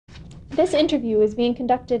This interview is being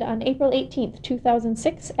conducted on April 18th,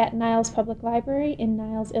 2006 at Niles Public Library in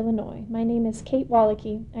Niles, Illinois. My name is Kate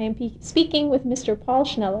Wallachy. I am speaking with Mr. Paul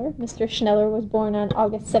Schneller. Mr. Schneller was born on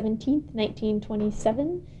August 17th,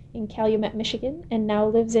 1927 in Calumet, Michigan, and now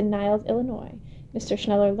lives in Niles, Illinois. Mr.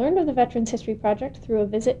 Schneller learned of the Veterans History Project through a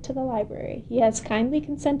visit to the library. He has kindly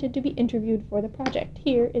consented to be interviewed for the project.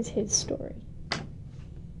 Here is his story.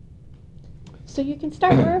 So you can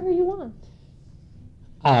start wherever you want.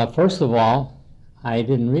 First of all, I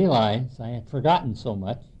didn't realize I had forgotten so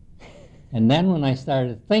much. And then when I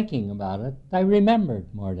started thinking about it, I remembered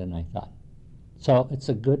more than I thought. So it's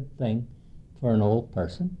a good thing for an old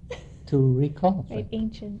person to recall Right, things.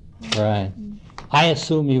 ancient. Right. I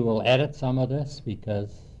assume you will edit some of this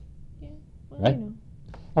because... Yeah, well, right? you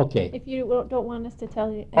know. Okay. If you don't want us to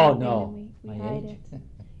tell you anything, Oh, no. then we My hide age. it.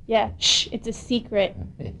 Yeah, shh, it's a secret.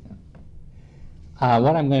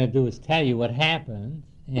 What I'm going to do is tell you what happened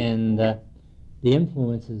and the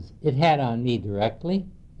influences it had on me directly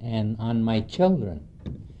and on my children.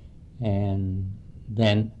 And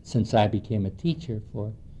then, since I became a teacher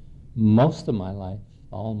for most of my life,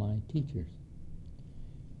 all my teachers.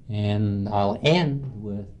 And I'll end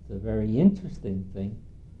with a very interesting thing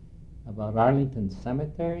about Arlington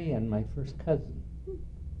Cemetery and my first cousin,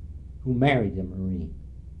 who married a Marine.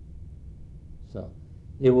 So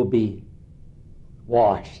it will be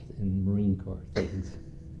washed in Marine Corps things.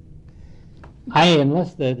 I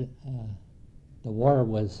enlisted, the war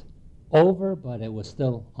was over, but it was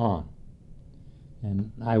still on.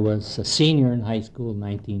 And I was a senior in high school in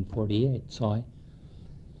 1948, so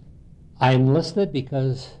I enlisted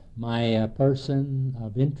because my person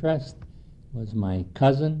of interest was my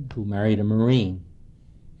cousin who married a Marine.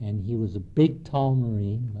 And he was a big, tall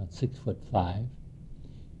Marine, about 6'5".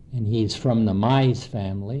 And he's from the Mize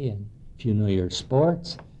family, and if you know your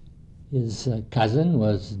sports, his cousin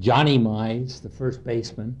was Johnny Mize, the first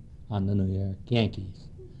baseman on the New York Yankees.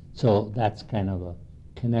 So that's kind of a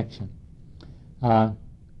connection.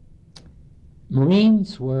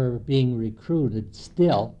 Marines were being recruited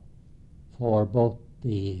still for both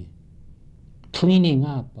the cleaning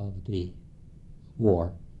up of the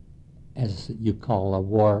war, as you call a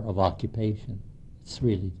war of occupation. It's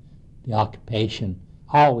really the occupation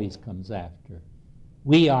always comes after.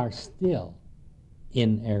 We are still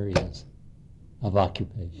in areas of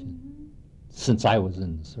occupation since I was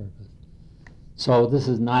in the service. So this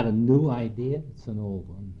is not a new idea, it's an old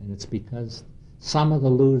one, and it's because some of the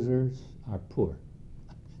losers are poor.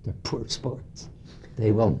 They're poor sports.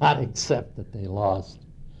 They will not accept that they lost.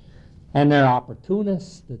 And they're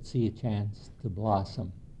opportunists that see a chance to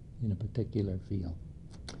blossom in a particular field.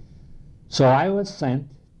 So I was sent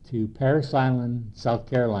to Parris Island, South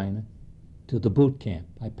Carolina, to the boot camp.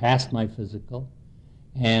 I passed my physical,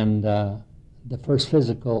 and the first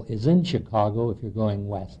physical is in Chicago if you're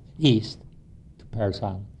going east to Parris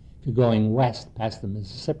Island. If you're going west past the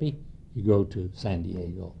Mississippi, you go to San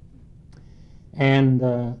Diego. And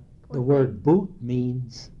the word boot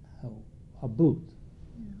means a boot,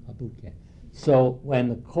 a boot camp. So when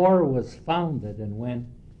the Corps was founded and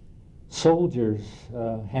when soldiers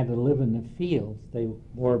had to live in the fields, they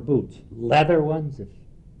wore boots, leather ones if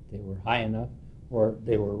they were high enough, or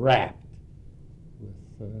they were wrapped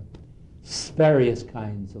with various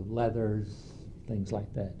kinds of leathers, things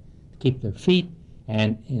like that, to keep their feet,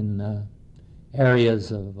 and in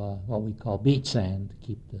areas of what we call beach sand, to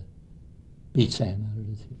keep the beach sand out of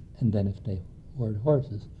the feet, and then if they were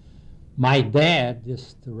horses. My dad,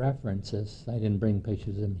 just to reference this, I didn't bring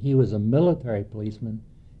pictures of him, he was a military policeman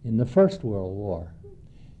in the First World War.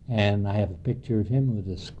 And I have a picture of him with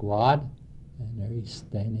a squad, and there he's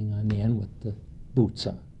standing on the end with the boots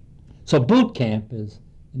on. So boot camp is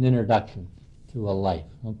an introduction to a life,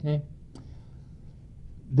 okay?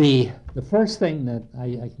 The first thing that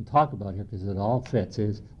I can talk about here, because it all fits,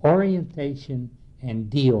 is orientation and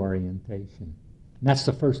deorientation. And that's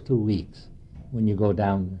the first 2 weeks when you go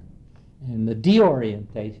down there. And the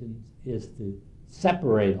deorientation is to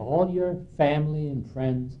separate all your family and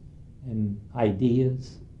friends and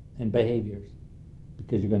ideas and behaviors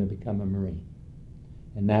because you're going to become a Marine.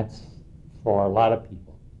 And that's, for a lot of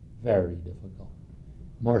people, very difficult,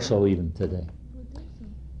 more so even today.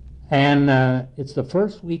 And it's the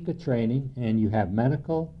first week of training, and you have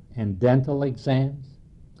medical and dental exams.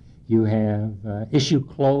 You have issue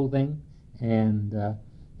clothing and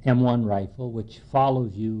M1 rifle, which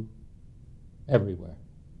follows you everywhere.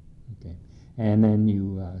 Okay. And then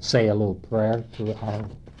you say a little prayer. I'll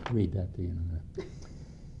read that to you in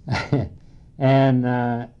a minute.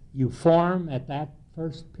 And you form at that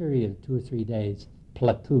first period, 2 or 3 days,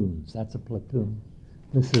 platoons. That's a platoon.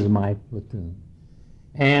 This is my platoon.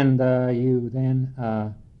 And you then,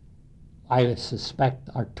 I suspect,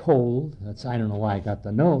 are told, I don't know why I got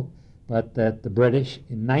the note, but that the British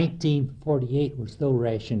in 1948 were still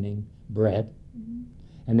rationing bread,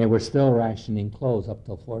 and they were still rationing clothes up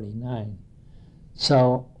till 49.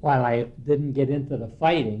 So while I didn't get into the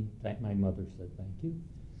fighting, my mother said thank you,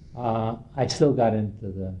 I still got into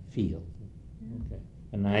the field. Okay.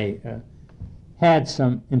 And I had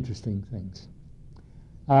some interesting things.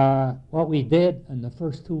 What we did in the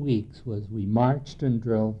first 2 weeks was we marched and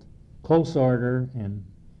drilled close order and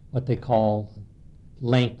what they call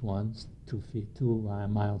length ones, 2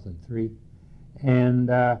 miles and 3.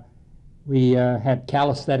 And we had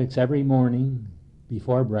calisthenics every morning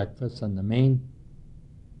before breakfast on the main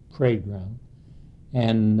parade ground.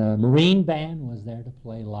 And the Marine band was there to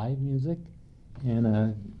play live music, and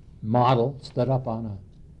a model stood up on a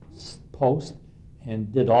post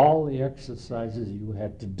and did all the exercises you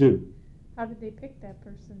had to do. How did they pick that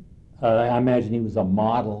person? I imagine he was a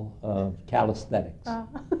model of calisthenics.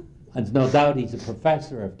 There's no doubt he's a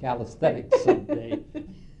professor of calisthenics someday,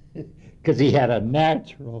 because he had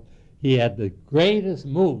he had the greatest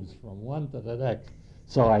moves from one to the next.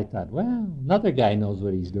 So I thought, well, another guy knows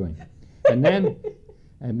what he's doing. And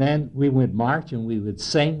then we would march and we would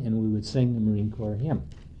sing the Marine Corps hymn.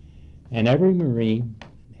 And every Marine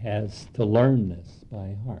has to learn this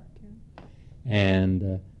by heart.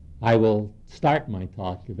 And I will start my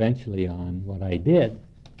talk eventually on what I did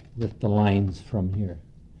with the lines from here.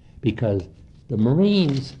 Because the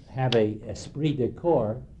Marines have a esprit de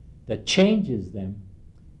corps that changes them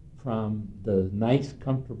from the nice,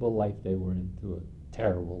 comfortable life they were in to a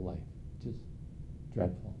terrible life. Just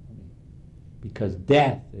dreadful. Because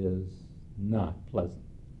death is not pleasant.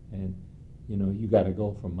 And, you know, you got to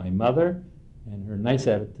go from my mother and her nice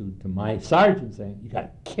attitude to my sergeant saying, you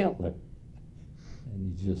got to kill her.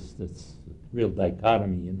 And it's a real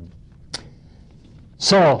dichotomy, you know.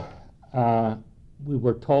 So, we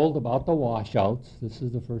were told about the washouts, this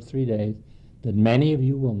is the first 3 days, that many of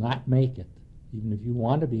you will not make it, even if you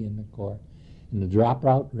want to be in the Corps. And the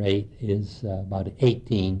dropout rate is about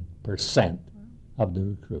 18% of the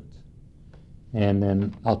recruits. And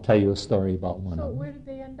then I'll tell you a story about one of them. So where did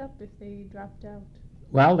they end up if they dropped out?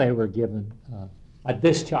 Well, they were given a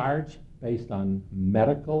discharge based on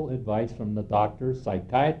medical advice from the doctor,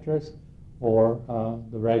 psychiatrist, or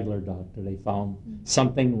the regular doctor. They found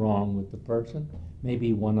something wrong with the person,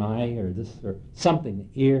 maybe one eye or this or something,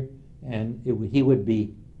 the ear, and he would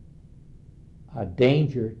be a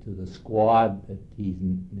danger to the squad that he's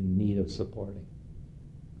in need of supporting.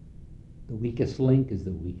 The weakest link is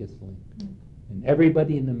the weakest link. And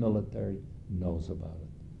everybody in the military knows about it.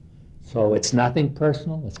 So it's nothing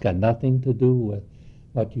personal. It's got nothing to do with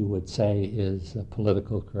what you would say is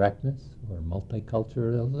political correctness or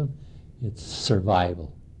multiculturalism. It's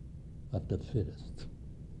survival of the fittest.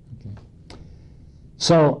 Okay.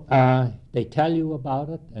 So they tell you about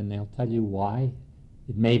it, and they'll tell you why.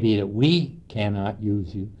 It may be that we cannot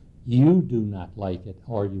use you. You do not like it,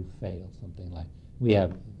 or you fail, something like. We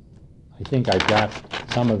have, I think I've got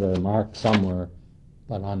some of the marks somewhere,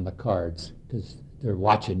 but on the cards, because they're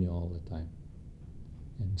watching you all the time.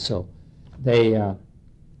 And so they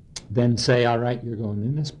then say, all right, you're going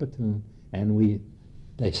in this platoon, and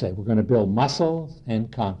they say, we're going to build muscles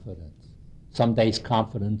and confidence. Some days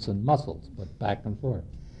confidence and muscles, but back and forth.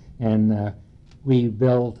 And we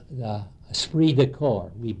build the esprit de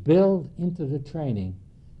corps. We build into the training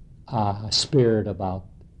a spirit about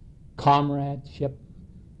comradeship,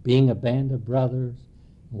 being a band of brothers.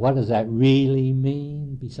 What does that really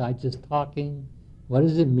mean besides just talking? What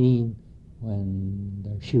does it mean when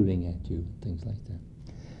they're shooting at you, things like that?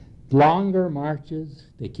 Longer marches,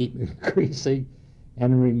 they keep increasing,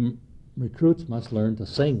 and recruits must learn to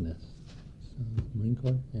sing this. So, Marine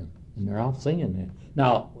Corps, yeah, and they're all singing it.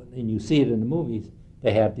 Now, and you see it in the movies,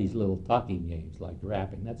 they have these little talking games like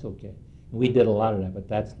rapping. That's okay. And we did a lot of that, but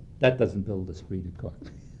that doesn't build the esprit de corps.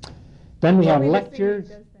 Then we have lectures.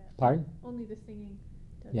 Does that. Pardon? Only the singing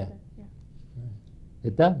does Yeah. that. Yeah.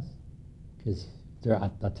 It does, because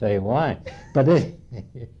I'll tell you why. But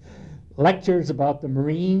lectures about the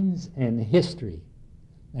Marines and history.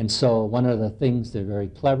 And so one of the things they very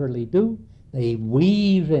cleverly do, they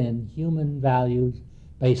weave in human values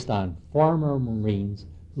based on former Marines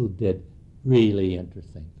who did really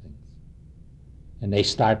interesting things. And they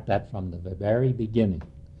start that from the very beginning,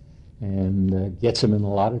 and gets them in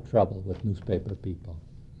a lot of trouble with newspaper people.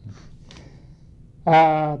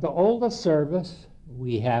 The oldest service,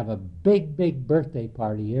 we have a big, big birthday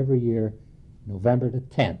party every year, November the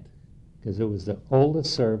 10th, because it was the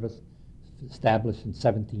oldest service established in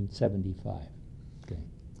 1775. Okay.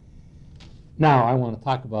 Now, I want to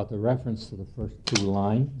talk about the reference to the first two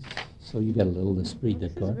lines, so you get a little esprit de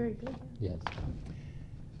This is corps. very good. Yes.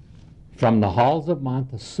 From the halls of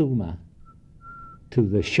Montezuma to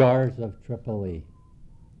the shores of Tripoli.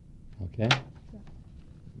 Okay?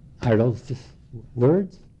 Are those just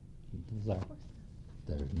words? Those are,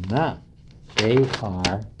 they're not. They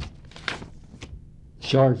are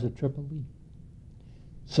shores of Tripoli.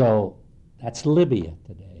 So that's Libya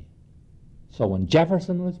today. So when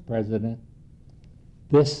Jefferson was president,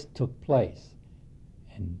 this took place.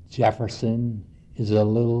 And Jefferson is a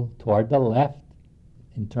little toward the left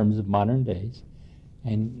in terms of modern days.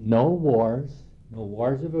 And no wars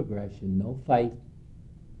of aggression, no fight,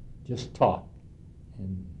 just talk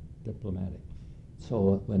and diplomatic.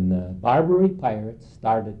 So when the Barbary pirates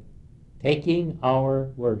started taking our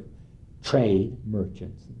trade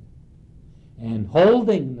merchants and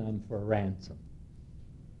holding them for ransom,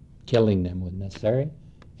 killing them when necessary,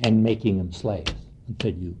 and making them slaves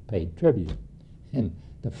until you paid tribute. And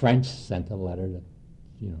the French sent a letter that,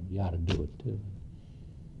 you ought to do it too.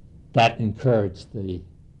 That encouraged the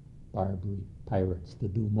Barbary pirates to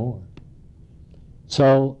do more.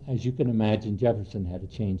 So, as you can imagine, Jefferson had to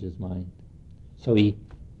change his mind. So he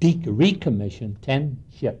recommissioned 10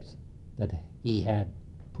 ships that he had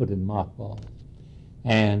put in mothballs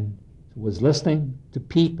and was listening to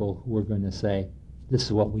people who were going to say, this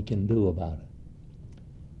is what we can do about it.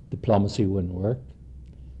 Diplomacy wouldn't work.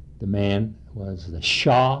 The man was the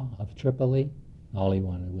Shah of Tripoli. All he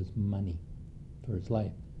wanted was money for his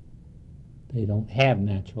life. They don't have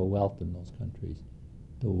natural wealth in those countries.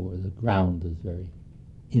 The ground is very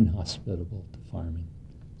inhospitable to farming.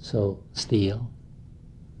 So steal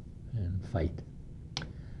and fight.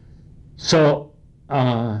 So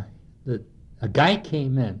a guy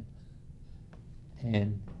came in,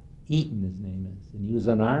 and Eaton his name is, and he was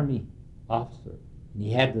an army officer, and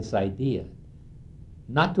he had this idea.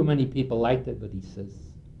 Not too many people liked it, but he says,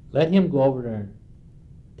 let him go over there and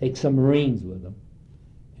take some Marines with him.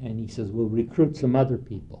 And he says, we'll recruit some other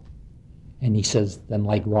people. And he says, then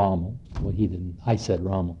like Rommel, well, he didn't, I said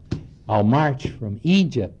Rommel, I'll march from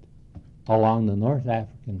Egypt along the North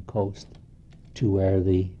African coast to where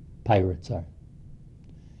the pirates are.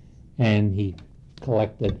 And he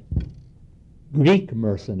collected Greek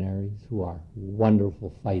mercenaries who are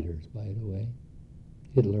wonderful fighters, by the way.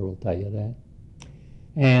 Hitler will tell you that.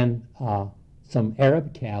 And some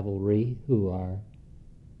Arab cavalry who are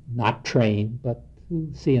not trained, but who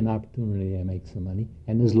see an opportunity to make some money,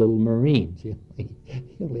 and his little Marines. He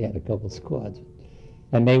only had a couple squads.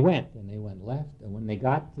 And they went left, and when they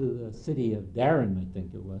got to the city of Darren, I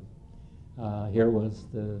think it was, here was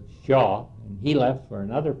the Shah, and he left for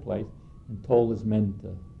another place and told his men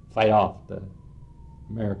to fight off the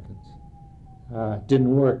Americans. It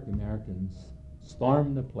didn't work. The Americans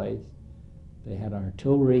stormed the place. They had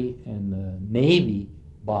artillery, and the Navy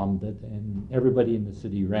bombed it, and everybody in the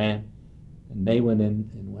city ran. And they went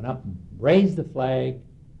in and went up and raised the flag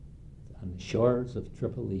on the shores of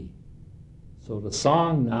Tripoli. So the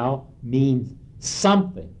song now means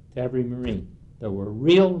something to every Marine. There were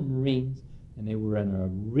real Marines, and they were in a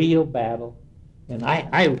real battle. And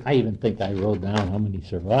I even think I wrote down how many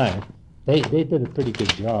survived. They did a pretty good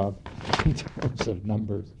job in terms of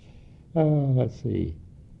numbers. Let's see.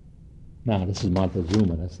 Now, this is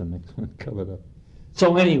Montezuma. That's the next one covered up.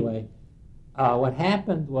 So anyway, what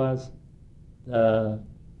happened was the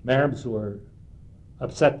Arabs were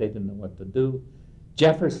upset. They didn't know what to do.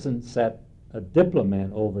 Jefferson sent a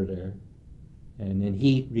diplomat over there, and then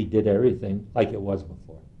he redid everything like it was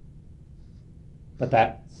before. But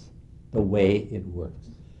that's the way it works.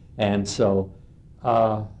 And so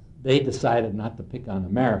they decided not to pick on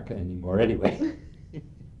America anymore anyway.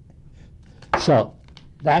 So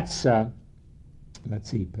that's,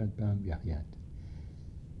 let's see, yeah.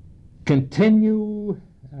 Continue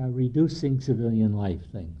reducing civilian life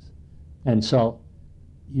things. And so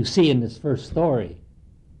you see in this first story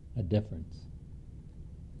a difference.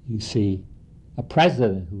 You see a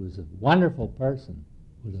president who is a wonderful person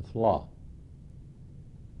with a flaw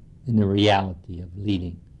in the reality of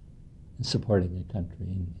leading and supporting a country.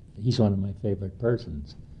 And he's one of my favorite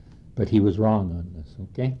persons, but he was wrong on this,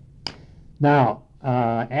 okay? Now,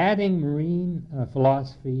 adding marine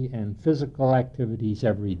philosophy and physical activities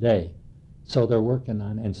every day. So they're working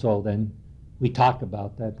on, and so then we talk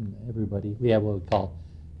about that, and everybody, we have what we call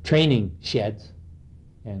training sheds,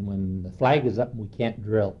 and when the flag is up and we can't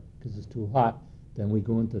drill because it's too hot, then we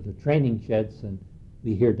go into the training sheds and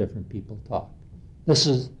we hear different people talk. This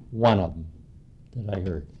is one of them that I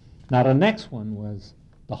heard. Now the next one was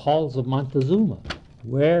the halls of Montezuma.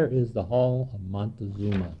 Where is the hall of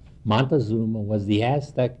Montezuma? Montezuma was the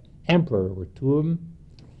Aztec emperor, were two of them,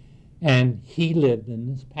 and he lived in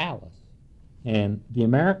this palace. And the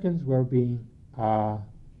Americans were being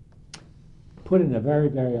put in a very,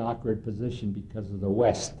 very awkward position because of the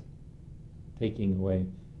West taking away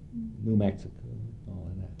New Mexico and all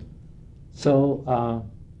of that. So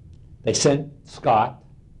they sent Scott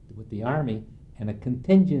with the army and a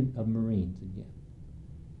contingent of Marines again.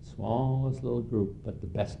 Smallest little group, but the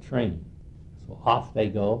best trained. So off they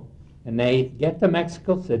go, and they get to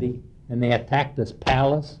Mexico City, and they attack this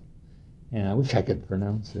palace, and I wish I could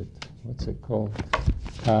pronounce it. What's it called?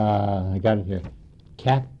 I got it here.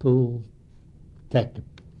 Chapultepec. I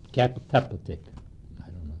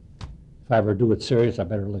don't know. If I ever do it serious, I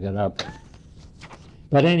better look it up.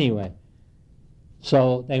 But anyway,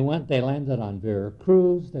 so they landed on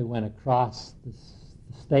Veracruz, they went across the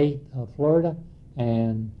state of Florida,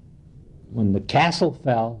 and when the castle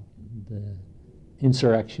fell, the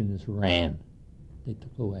insurrectionists ran. They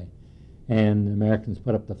took away. And the Americans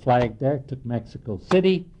put up the flag there, took Mexico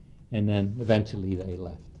City, and then eventually they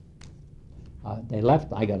left.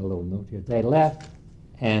 I got a little note here, they left,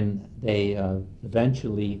 and they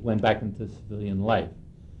eventually went back into civilian life.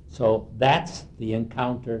 So that's the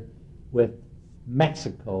encounter with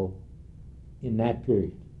Mexico in that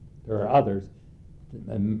period. There are others.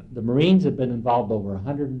 The Marines have been involved over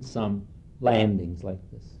 100 and some landings like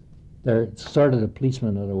this. They're sort of the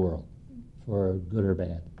policemen of the world, for good or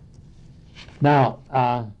bad. Now,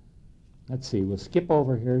 let's see, we'll skip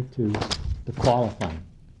over here to the qualifying.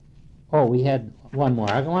 Oh, we had one more.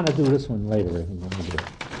 I want to do this one later. I think I'm going to do it.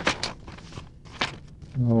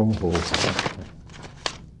 Oh,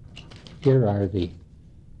 here are the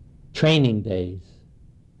training days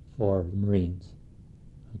for the Marines,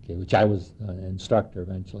 okay, which I was an instructor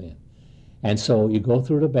eventually in. And so you go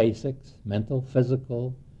through the basics, mental,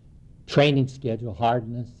 physical, training schedule,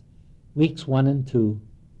 hardness. Weeks 1 and 2,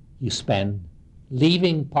 you spend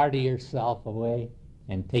leaving part of yourself away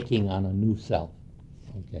and taking on a new self.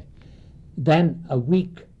 Okay. Then a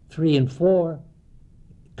week 3 and 4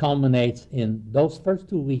 culminates in those first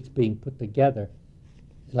 2 weeks being put together.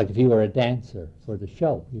 Like if you were a dancer for the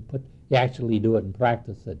show, you actually do it and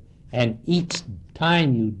practice it. And each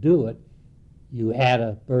time you do it, you add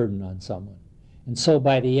a burden on someone. And so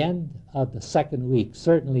by the end of the 2nd week,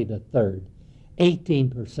 certainly the 3rd,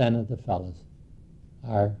 18% of the fellows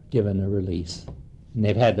are given a release. And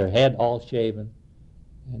they've had their head all shaven,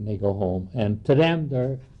 and they go home. And to them,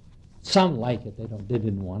 some like it. They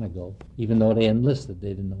didn't want to go. Even though they enlisted, they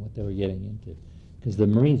didn't know what they were getting into. Because the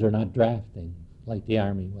Marines are not drafting like the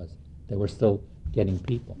Army was. They were still getting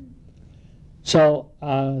people. So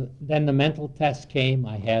then the mental test came.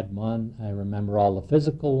 I had one. I remember all the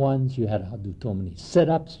physical ones. You had to do so many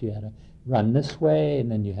sit-ups. You had to run this way, and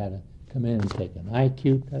then you had to come in and take an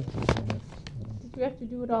IQ test. Did you have to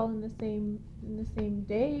do it all in the same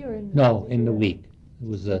day, or in the week? It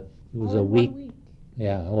was a week. 1 week.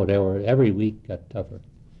 Yeah. Oh, they were every week got tougher.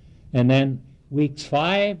 And then weeks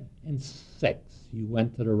 5 and 6, you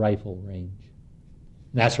went to the rifle range.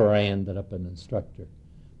 And that's where I ended up an instructor.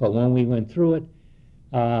 But when we went through it,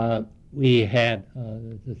 we had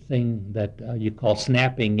the thing that you call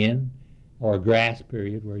snapping in, or grass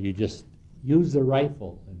period, where you just use the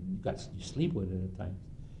rifle and you sleep with it at times,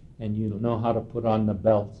 and you know how to put on the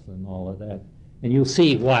belts and all of that. And you'll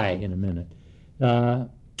see why in a minute.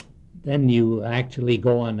 Then you actually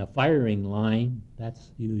go on a firing line.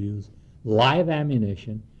 You use live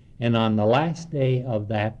ammunition, and on the last day of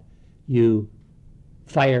that, you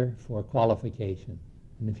fire for qualification.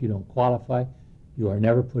 And if you don't qualify, you are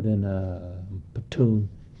never put in a platoon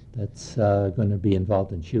that's going to be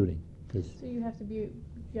involved in shooting. So you have to be.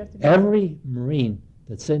 Every Marine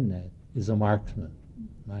that's in that is a marksman.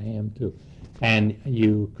 I am too. And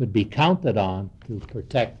you could be counted on to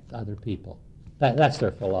protect other people. That's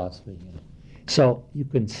their philosophy. You know. So you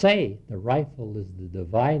can say the rifle is the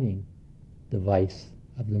dividing device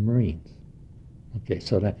of the Marines. Okay,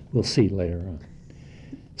 so that we'll see later on.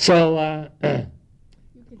 So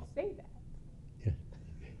you could say that.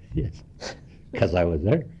 Yes, because I was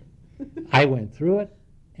there. I went through it,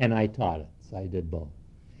 and I taught it, so I did both.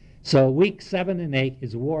 So week 7 and 8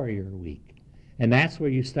 is warrior week, and that's where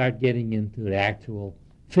you start getting into the actual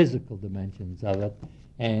physical dimensions of it,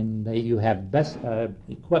 and you have best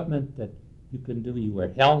equipment that you can do. You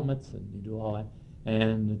wear helmets, and you do all that,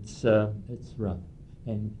 and it's rough.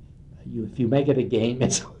 And if you make it a game,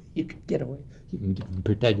 you can get away. You can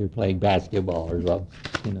pretend you're playing basketball or something,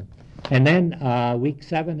 you know. And then week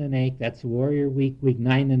 7 and 8, that's warrior week. Week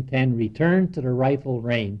 9 and 10, return to the rifle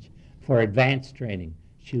range for advanced training,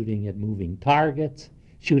 shooting at moving targets,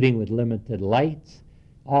 shooting with limited lights,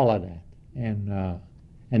 all of that. And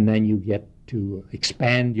and then you get to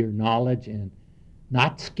expand your knowledge and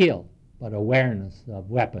not skill, but awareness of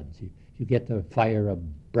weapons. You get to fire a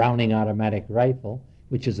Browning automatic rifle,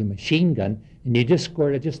 which is a machine gun, and you just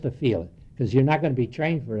squirt it just to feel it, because you're not going to be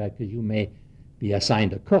trained for that, because you may be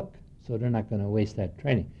assigned a cook, so they're not going to waste that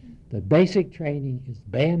training. The basic training is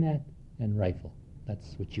bayonet and rifle.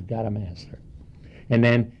 That's what you got to master. And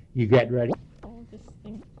then you get ready. Oh, this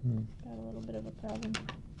thing got a little bit of a problem.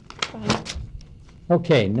 Fine.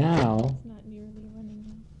 Okay, now It's not nearly running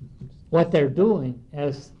now. what they're doing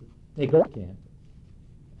as they go to camp,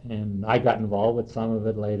 and I got involved with some of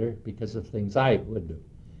it later because of things I would do.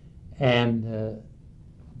 And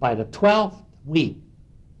by the 12th week,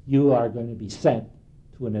 you are going to be sent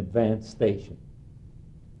to an advanced station.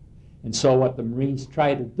 And so what the Marines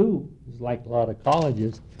try to do is, like a lot of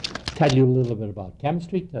colleges, tell you a little bit about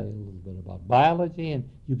chemistry, tell you a little bit about biology, and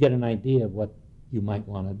you get an idea of what you might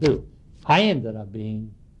want to do. I ended up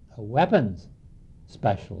being a weapons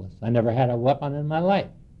specialist. I never had a weapon in my life.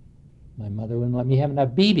 My mother wouldn't let me have a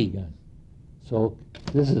BB gun. So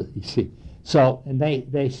this is, you see. So, and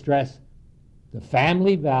they stress the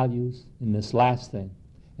family values in this last thing.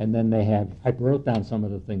 And then they have, I wrote down some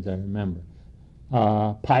of the things I remember.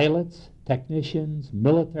 Pilots, technicians,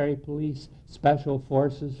 military police, special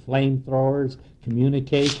forces, flamethrowers,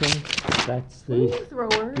 communication. That's the...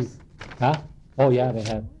 Flamethrowers? Huh? Oh, yeah, they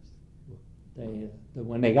have.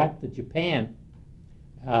 When they got to Japan,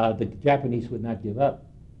 the Japanese would not give up.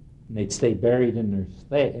 And they'd stay buried in their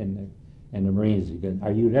and the Marines,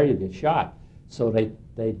 are you there? You get shot. So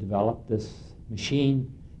they developed this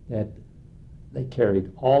machine that they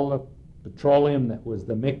carried all the petroleum that was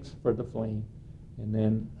the mix for the flame, and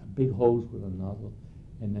then a big hose with a nozzle,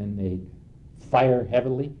 and then they'd fire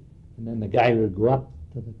heavily, and then the guy would go up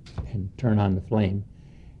to and turn on the flame.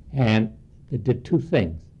 And it did two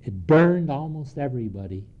things. It burned almost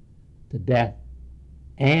everybody to death,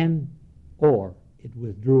 or it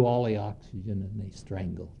withdrew all the oxygen and they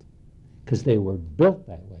strangled, because they were built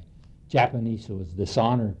that way. Japanese, it was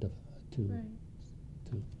dishonor to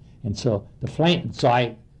and so the flame, so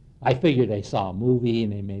I figured they saw a movie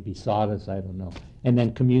and they maybe saw this, I don't know. And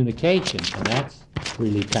then communication, and that's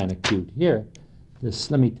really kind of cute. Here,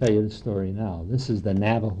 let me tell you the story now. This is the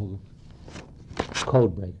Navajo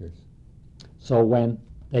code breakers. So when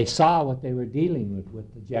they saw what they were dealing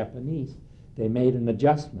with the Japanese, they made an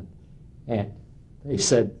adjustment. And they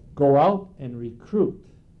said, go out and recruit.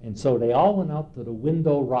 And so they all went out to the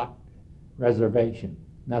Window Rock Reservation.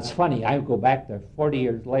 Now it's funny, I go back there 40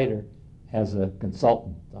 years later as a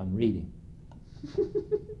consultant on reading.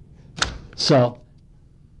 So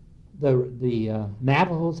the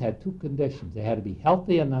Navajos had two conditions. They had to be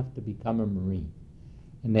healthy enough to become a Marine,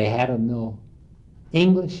 and they had to know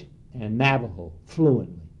English and Navajo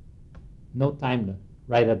fluently. No time to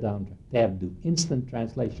write it down. They had to do instant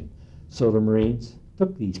translation. So the Marines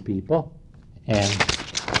took these people, and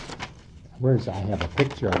I have a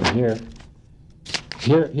picture of them here.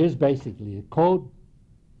 Here's basically the code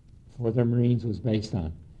for the Marines was based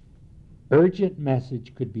on urgent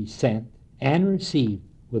message could be sent and received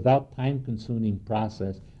without time-consuming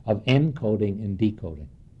process of encoding and decoding.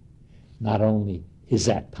 Not only is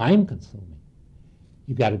that time-consuming,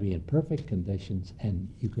 you've got to be in perfect conditions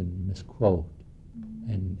and you can misquote,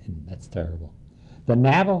 and that's terrible. The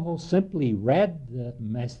Navajo simply read the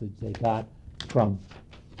message they got from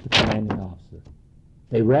the commanding officer.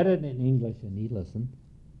 They read it in English and he listened,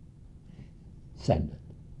 send it.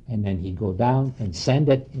 And then he'd go down and send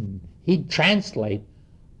it, and he'd translate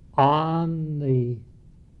on the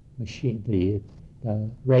machine,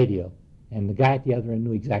 the radio. And the guy at the other end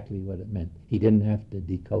knew exactly what it meant. He didn't have to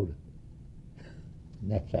decode it. Isn't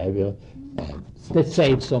that fabulous? And it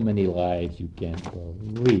saved so many lives, you can't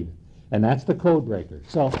believe it. And that's the code breaker.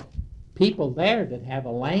 So people there that have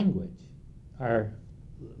a language are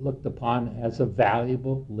looked upon as a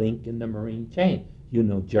valuable link in the Marine chain. You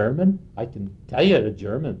know German? I can tell you the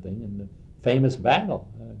German thing in the famous battle.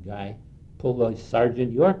 A guy pulled a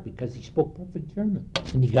Sergeant York because he spoke perfect German.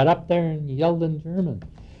 And he got up there and yelled in German.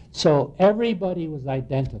 So everybody was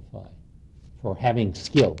identified for having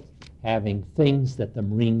skills, having things that the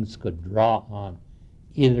Marines could draw on,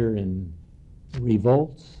 either in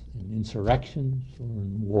revolts, in insurrections, or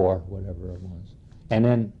in war, whatever it was. And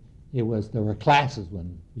then there were classes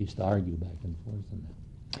when we used to argue back and forth on that.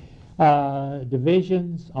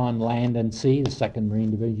 Divisions on land and sea. The 2nd Marine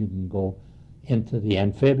Division, you can go into the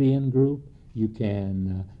amphibian group. You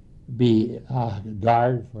can be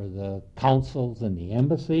guard for the consuls and the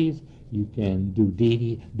embassies. You can do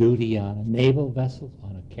duty on a naval vessel,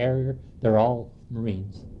 on a carrier. They're all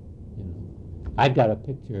Marines, you know. I've got a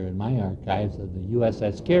picture in my archives of the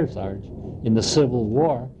USS Kearsarge in the Civil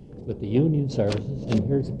War with the Union services, and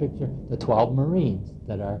here's a picture of the 12 Marines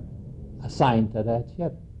that are assigned to that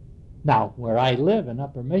ship. Now, where I live in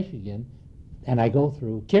Upper Michigan, and I go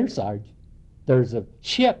through Kearsarge, there's a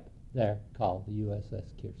ship there called the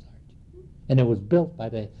USS Kearsarge. And it was built by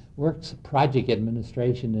the Works Project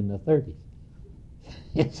Administration in the 30s.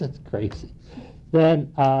 It's just crazy.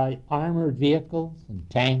 Then armored vehicles and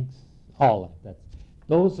tanks, all of that.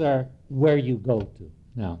 Those are where you go to.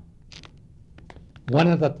 Now, one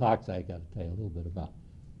of the talks I got to tell you a little bit about.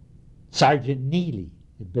 Sergeant Neely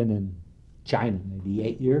had been in China maybe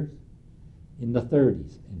 8 years in the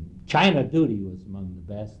 30s. And China duty was among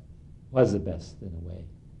the best, was the best in a way.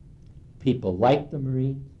 People liked the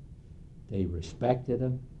Marines. They respected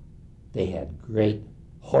them. They had great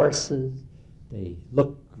horses. They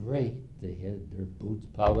looked great. They had their boots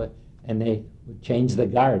polished. And they would change the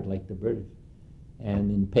guard like the British.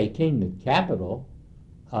 And in Peking, the capital,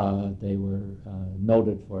 they were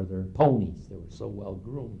noted for their ponies. They were so well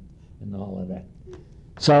groomed and all of that.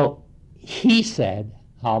 So he said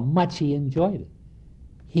how much he enjoyed it.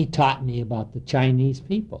 He taught me about the Chinese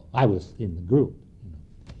people. I was in the group.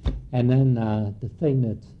 And then the thing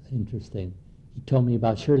that's interesting, he told me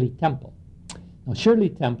about Shirley Temple. Now, Shirley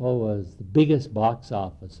Temple was the biggest box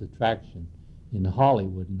office attraction in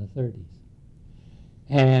Hollywood in the 30s.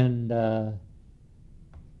 And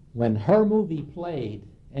when her movie played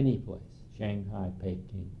any place, Shanghai,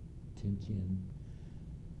 Peking, Tianjin,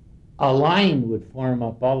 a line would form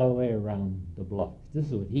up all the way around the block. This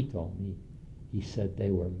is what he told me. He said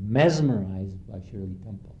they were mesmerized by Shirley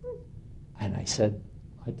Temple. And I said,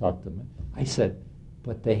 I talked to him, I said,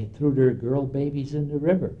 but they threw their girl babies in the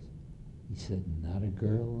rivers. He said, not a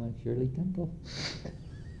girl like Shirley Temple.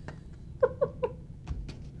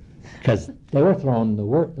 Because they were throwing the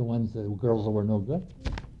ones, the girls that were no good,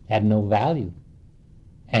 had no value.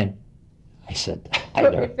 And I said,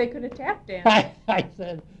 if they could have tap danced. I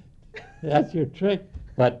said, that's your trick.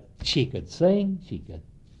 But she could sing, she could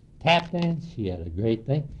tap dance, she had a great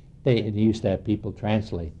thing. They used to have people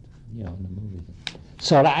translate, in the movies.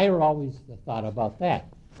 So I always thought about that.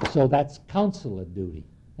 So that's consulate duty.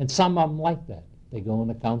 And some of them like that. They go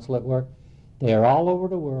into consulate work. They are all over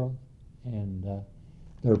the world, and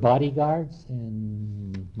they're bodyguards.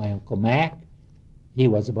 And my Uncle Mac, he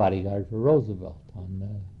was a bodyguard for Roosevelt on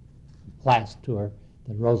the last tour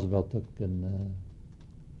that Roosevelt took in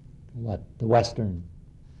the western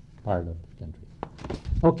part of the country.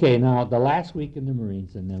 Okay, now the last week in the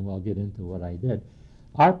Marines, and then we'll get into what I did.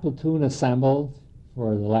 Our platoon assembled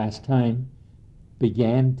for the last time,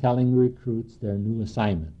 began telling recruits their new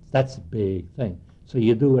assignments. That's a big thing. So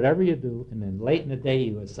you do whatever you do, and then late in the day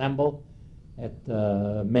you assemble at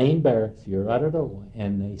the main barracks. You're out of the way,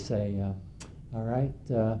 and they say, all right,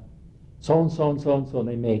 so-and-so and so-and-so, and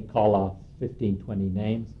they may call off 15, 20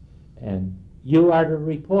 names, and you are to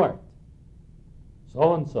report.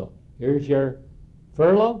 So-and-so, here's your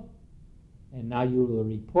furlough, and now you will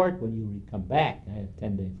report when you come back. I have a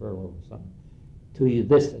 10-day furlough or something. To you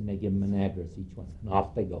this, and they give them an address each one, and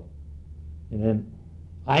off they go. And then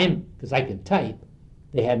because I can type,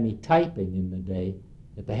 they had me typing in the day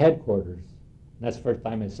at the headquarters. And that's the first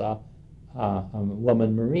time I saw a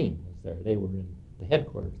woman Marine was there. They were in the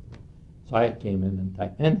headquarters. So I came in and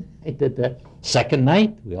typed. And I did that. Second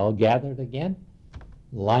night, we all gathered again,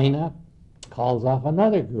 line up, calls off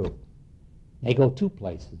another group. They go two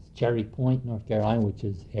places, Cherry Point, North Carolina, which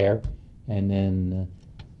is air, and then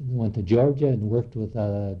went to Georgia and worked with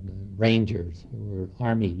Rangers, who were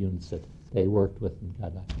Army units that they worked with and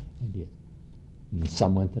got ideas. And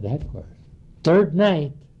some went to the headquarters. Third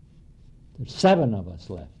night, there's 7 of us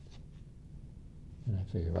left. And I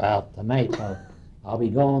figured, well, tonight I'll be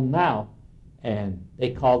going now. And they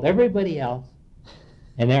called everybody else,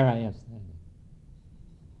 and there I am standing.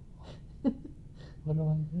 What do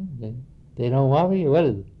I do? They don't want me? What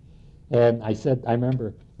is it? And I said, I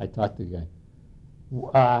remember I talked to the guy.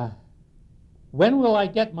 When will I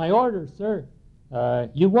get my orders, sir?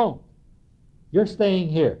 You won't. You're staying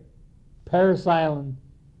here. Parris Island,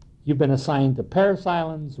 you've been assigned to Parris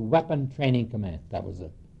Island's Weapon Training Command. That was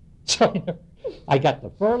it. So I got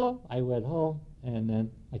the furlough, I went home, and then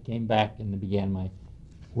I came back and began my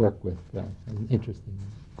work with interesting.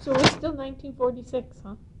 So we're still 1946,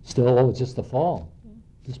 huh? Still, it's just the fall. Yeah.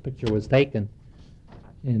 This picture was taken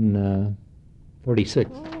in 46.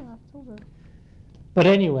 Oh, yeah, October. But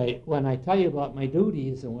anyway, when I tell you about my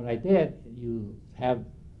duties and what I did, you have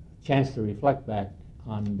a chance to reflect back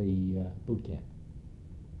on the boot camp,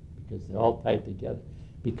 because they're all tied together.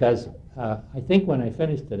 Because I think when I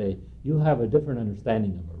finish today, you have a different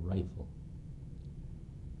understanding of a rifle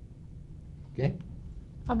Okay?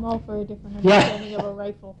 I'm all for a different Yeah. understanding of a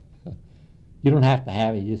rifle. You don't have to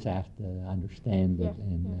have it, you just have to understand it Yeah,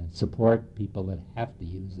 and yeah. support people that have to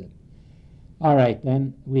use it. All right,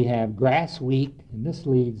 then we have grass week, and this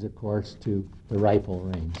leads, of course, to the rifle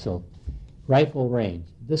range. So, rifle range.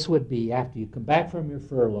 This would be after you come back from your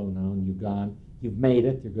furlough now and you've made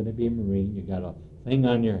it, you're going to be a Marine, you got a thing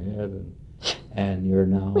on your head, and you're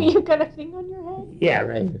now... You got a thing on your head? Yeah,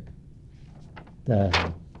 right here.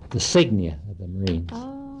 The insignia of the Marines.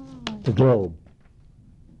 Oh. The globe.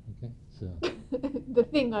 Okay, so... The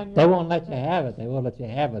thing on your They head. won't let you have it. They won't let you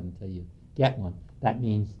have it until you get one. That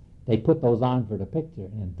means they put those on for the picture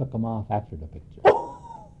and took them off after the picture.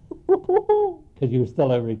 Because you're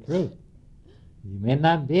still a recruit. You may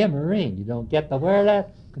not be a Marine. You don't get to wear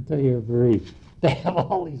that until you're a Marine. They have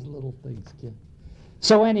all these little things, kid.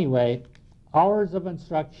 So anyway, hours of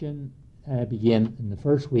instruction begin in the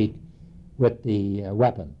first week with the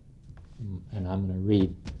weapon. And I'm going to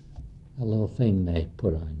read a little thing they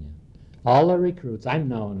put on you. All the recruits, I'm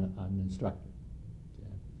now an instructor.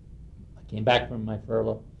 I came back from my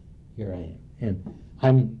furlough, here I am. And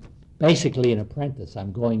I'm basically an apprentice.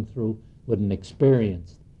 I'm going through with an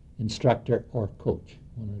experienced instructor or coach,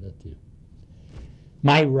 one of the two.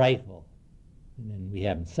 My rifle, and then we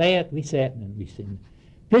have them say it, we say it, and then we sing.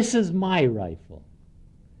 This is my rifle.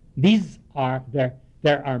 There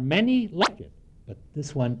are many like it, but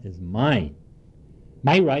this one is mine.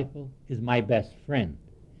 My rifle is my best friend.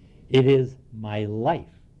 It is my life.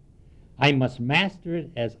 I must master it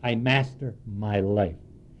as I master my life.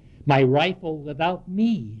 My rifle without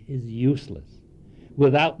me is useless.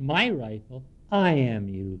 Without my rifle, I am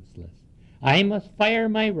useless. I must fire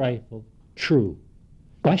my rifle true.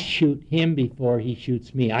 Must shoot him before he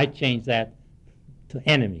shoots me. I changed that to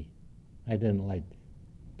enemy. I didn't like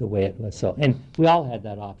the way it was. So, and we all had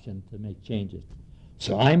that option to make changes.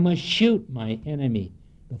 So I must shoot my enemy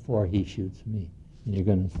before he shoots me. And you're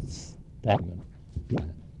going to do it.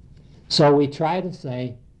 So we try to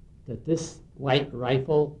say that this white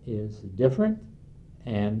rifle is different,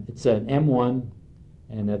 and it's an M1,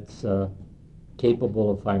 and it's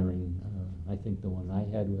capable of firing. I think the one I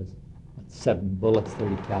had was 7 bullets,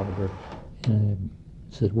 30 caliber.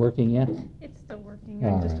 Is it working yet? It's still working.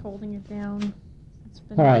 I'm just holding it down. It's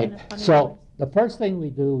been All in right. a funny So place. the first thing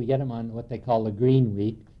we do, we get them on what they call the green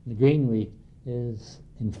week. The green week is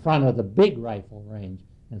in front of the big rifle range.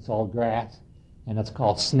 It's all grass, and it's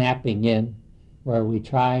called snapping in, where we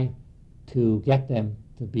try to get them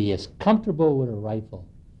to be as comfortable with a rifle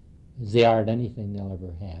as they are at anything they'll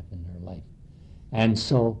ever have in their life. And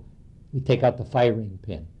so we take out the firing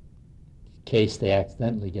pin in case they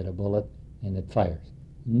accidentally get a bullet and it fires.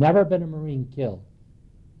 Never been a Marine killed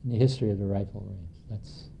in the history of the rifle range.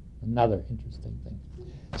 That's another interesting thing.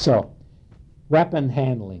 So, weapon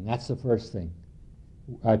handling, that's the first thing.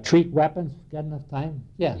 Treat weapons, got enough time?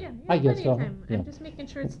 Yeah, I guess plenty so. of time. Yeah. I'm just making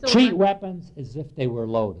sure it's still Treat working. weapons as if they were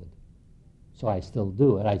loaded. So I still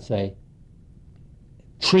do it. I say,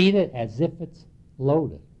 treat it as if it's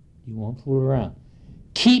loaded. You won't fool around.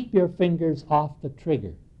 Keep your fingers off the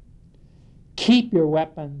trigger. Keep your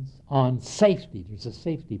weapons on safety. There's a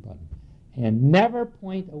safety button. And never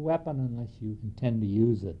point a weapon unless you intend to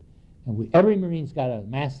use it. And every Marine's got to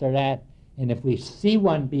master that. And if we see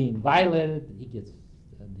one being violated, he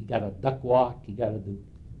got to duck walk. He got to do,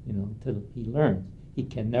 until he learns. He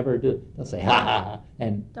can never do it. They'll say, ha, ha, ha.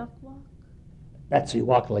 And Duck walk? that's you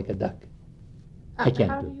walk like a duck. I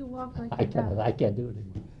can't How do do it. you walk like I a duck? can't do it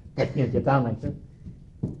anymore. But you get down like this.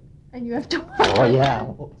 And you have to walk Oh, like yeah.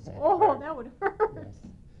 that? Oh, that would hurt. Yes.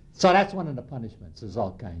 So that's one of the punishments. There's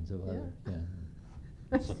all kinds of other. Yeah.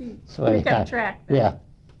 Let's see. So We anyhow, got track. Then.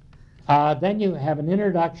 Yeah. Then you have an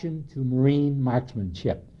introduction to Marine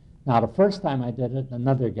marksmanship. Now, the first time I did it,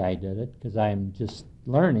 another guy did it because I'm just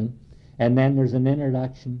learning. And then there's an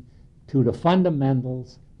introduction to the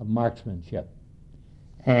fundamentals of marksmanship.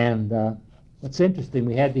 And what's interesting,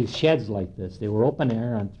 we had these sheds like this. They were open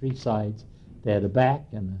air on 3 sides. They had a back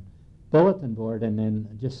and a bulletin board, and then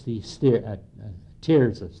just these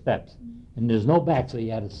tiers of steps. And there's no back, so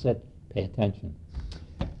you had to sit, pay attention.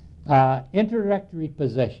 Introductory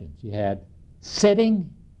positions. You had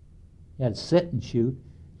sitting, you had sit and shoot.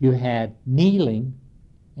 You had kneeling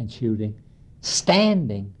and shooting,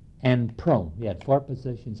 standing, and prone. You had 4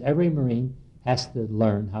 positions. Every Marine has to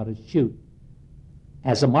learn how to shoot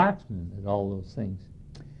as a marksman at all those things.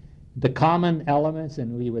 The common elements,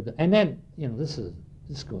 and then,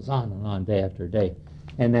 this goes on and on day after day.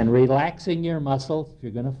 And then relaxing your muscles if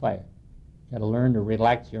you're going to fire. You got to learn to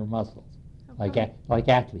relax your muscles, like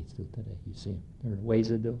athletes do today. You see them. There are ways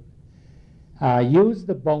of doing Use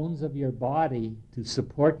the bones of your body to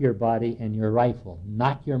support your body and your rifle,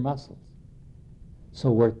 not your muscles.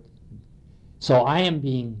 So I am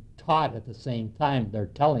being taught at the same time, they're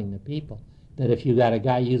telling the people that if you got a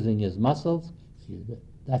guy using his muscles,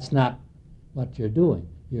 that's not what you're doing.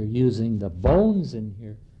 You're using the bones in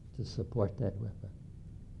here to support that weapon.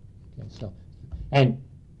 Okay, so, and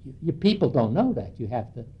you people don't know that. You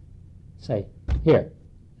have to say, here,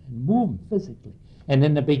 and move them physically. And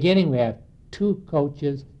in the beginning, we have we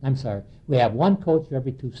have one coach for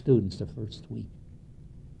every 2 students the first week.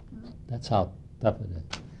 That's how tough it is.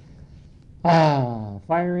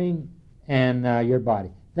 Firing and your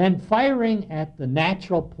body. Then firing at the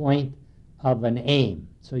natural point of an aim.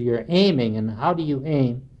 So you're aiming, and how do you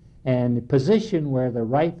aim? And the position where the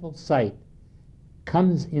rifle sight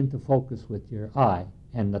comes into focus with your eye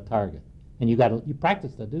and the target. And you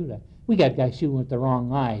practice to do that. We got guys shooting with the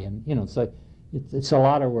wrong eye, and so it's a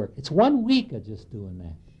lot of work. It's 1 week of just doing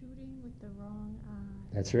that. Shooting with the wrong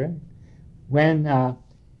eye. That's right.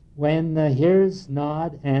 When here's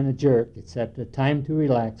nod and a jerk, etc., time to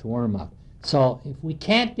relax, warm up. So if we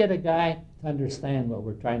can't get a guy to understand what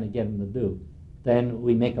we're trying to get him to do, then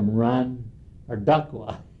we make him run or duck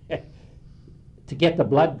to get the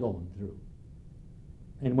blood going through.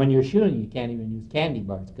 And when you're shooting, you can't even use candy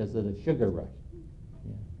bars because of the sugar rush.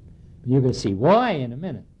 Yeah. But you're going to see why in a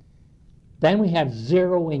minute. Then we have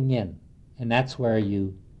zeroing in, and that's where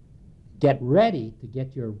you get ready to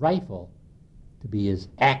get your rifle to be as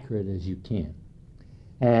accurate as you can.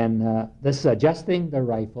 And this is adjusting the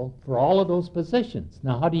rifle for all of those positions.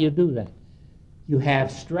 Now, how do you do that? You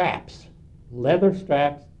have straps, leather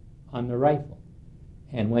straps on the rifle.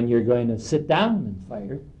 And when you're going to sit down and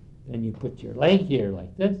fire, then you put your leg here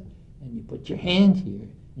like this, and you put your hand here,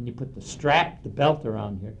 and you put the strap, the belt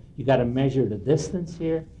around here. You got to measure the distance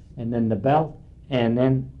here, and then the belt. And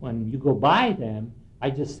then when you go by them,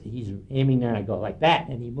 he's aiming there, and I go like that,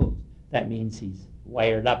 and he moves. That means he's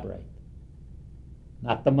wired up right.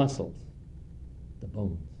 Not the muscles, the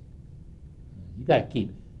bones. You got to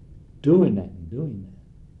keep doing that and doing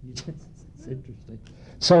that. It's interesting.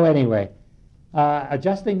 So anyway,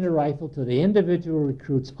 adjusting the rifle to the individual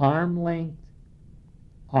recruit's arm length,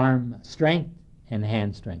 arm strength, and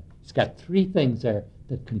hand strength. It's got 3 things there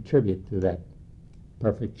that contribute to that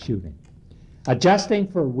perfect shooting. Adjusting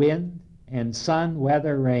for wind and sun,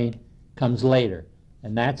 weather, rain comes later.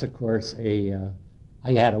 And that's, of course, I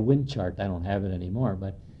had a wind chart. I don't have it anymore.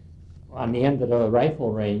 But on the end of the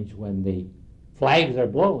rifle range, when the flags are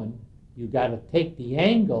blowing, you got to take the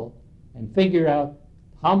angle and figure out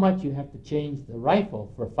how much you have to change the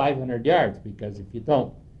rifle for 500 yards. Because if you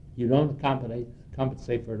don't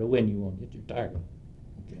compensate for the wind, you won't hit your target.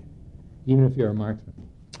 Okay. Even if you're a marksman.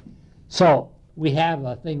 So we have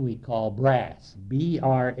a thing we call BRASS,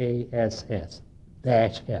 B-R-A-S-S,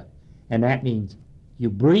 -F. And that means you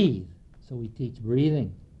breathe. So we teach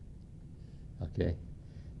breathing. Okay.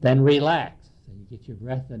 Then relax. So you get your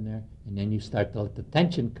breath in there, and then you start to let the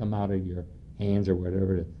tension come out of your hands or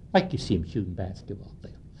whatever it is. Like you see them shooting basketball.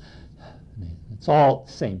 It's all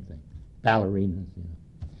the same thing. Ballerinas,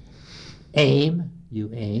 Aim, you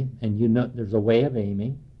aim, and you know there's a way of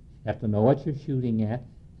aiming. You have to know what you're shooting at,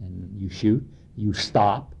 and you shoot. You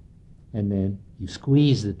stop, and then you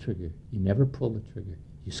squeeze the trigger. You never pull the trigger.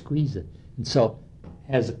 You squeeze it. And so,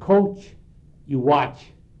 as a coach, you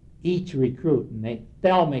watch each recruit, and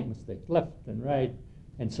they'll make mistakes left and right,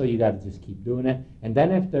 and so you got to just keep doing it. And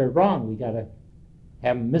then if they're wrong, we got to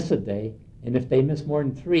have them miss a day, and if they miss more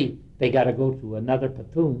than 3, they got to go to another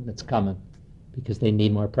platoon that's coming because they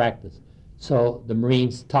need more practice. So the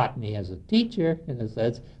Marines taught me as a teacher, in a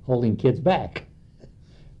sense, holding kids back,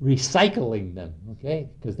 recycling them, okay,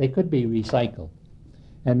 because they could be recycled.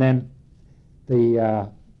 And then the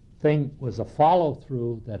thing was a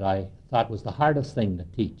follow-through that I thought was the hardest thing to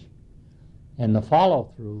teach. And the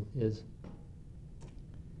follow-through is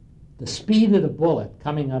the speed of the bullet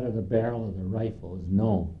coming out of the barrel of the rifle is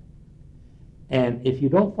known. And if you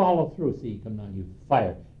don't follow through, see, you come down, you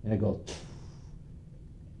fire, and it goes,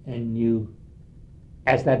 and you,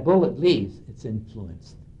 as that bullet leaves, it's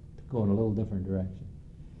influenced to go in a little different direction.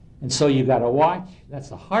 And so you got to watch. That's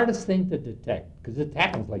the hardest thing to detect because it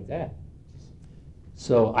happens like that.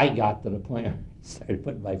 So I got to the point where I started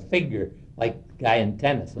putting my finger, like the guy in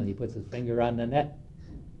tennis when he puts his finger on the net.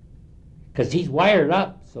 Because he's wired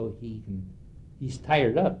up, so he's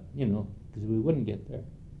tired up, because we wouldn't get there.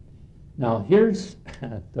 Now, here's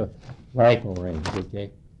the rifle range,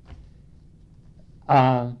 okay?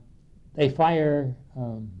 They fire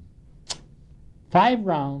 5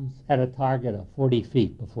 rounds at a target of 40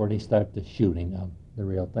 feet before they start the shooting of the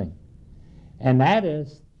real thing. And that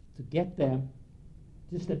is to get them,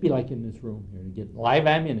 just to be like in this room here, to get live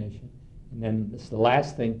ammunition, and then it's the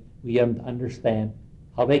last thing, we have to understand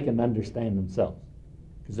how they can understand themselves,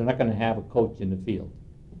 because they're not going to have a coach in the field.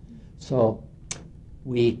 So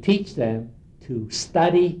we teach them to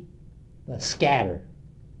study the scatter.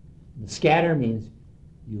 The scatter means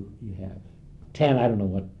you have 10, I don't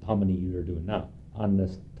know how many you are doing now, on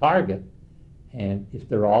this target, and if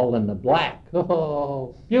they're all in the black,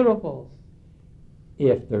 oh, beautiful.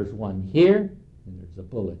 If there's one here, and there's a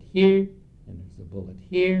bullet here, and there's a bullet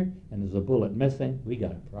here, and there's a bullet missing, we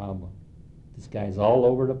got a problem. This guy's all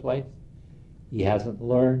over the place. He hasn't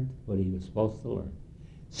learned what he was supposed to learn.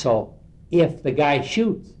 So if the guy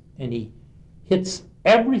shoots and he hits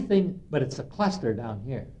everything, but it's a cluster down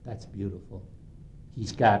here, that's beautiful.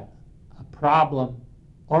 He's got a problem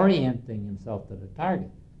orienting himself to the target,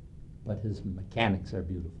 but his mechanics are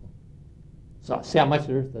beautiful. So see how much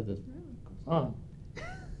there is to this goes on.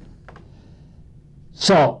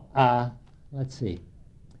 So let's see.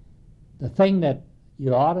 The thing that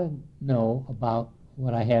you ought to know about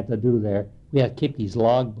what I had to do there, we had to keep these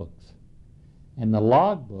log books. And the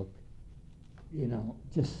log book, you know,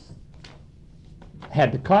 just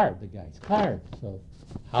had the card, the guy's card. So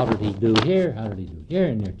how did he do here? How did he do here?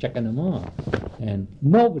 And they're checking them off. And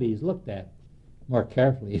nobody's looked at more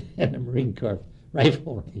carefully than the Marine Corps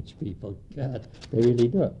rifle range people. God, they really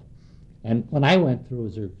do it. And when I went through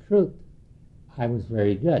as a recruit, I was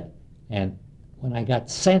very good. And when I got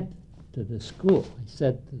sent to the school, I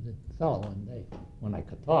said to the fellow one day, when I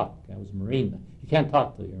could talk, I was a Marine. You can't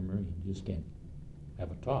talk till you're a Marine. You just can't have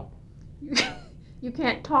a talk. You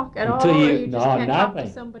can't talk at Until all, you- or you just no, can't talk to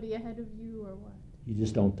nothing. somebody ahead of you, or what? You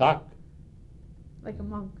just don't talk. Like a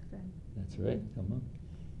monk, then. That's right, come on.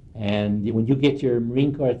 And when you get your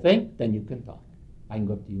Marine Corps thing, then you can talk. I can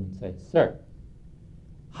go up to you and say, sir,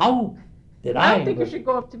 how did I I... don't think you should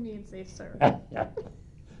go up to me and say, sir.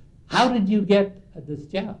 How did you get this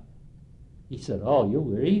job? He said, oh, you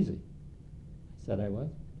were easy. I said, I was.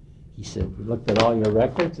 He said, we looked at all your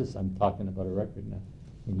records. I'm talking about a record now.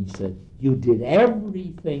 And he said, you did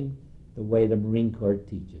everything the way the Marine Corps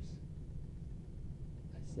teaches.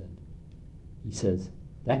 I said, he says,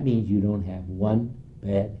 that means you don't have one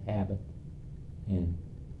bad habit. And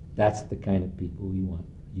that's the kind of people we want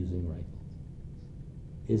using rifles.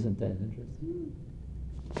 Isn't that interesting?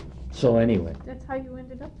 So anyway. That's how you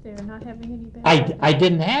ended up there, not having any bad I habits.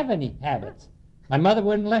 didn't have any habits. My mother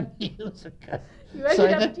wouldn't let me use a gun. You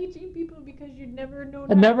ended up teaching people because you'd never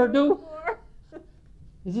known I how never to do it do. before.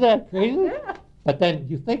 Isn't that crazy? Yeah. But then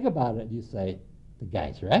you think about it, you say, the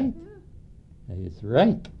guy's right. Yeah. He's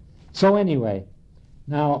right. So anyway,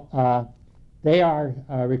 now they are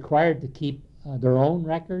required to keep their own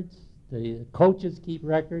records. The coaches keep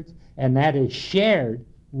records, and that is shared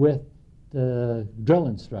with the drill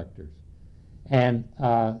instructors. And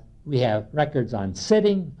we have records on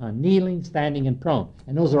sitting, on kneeling, standing, and prone.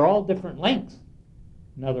 And those are all different lengths.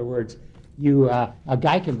 In other words, a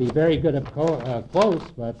guy can be very good at close,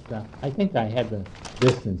 but I think I had the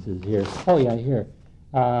distances here. Oh, yeah, here.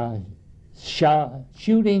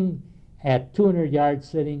 Shooting at 200 yards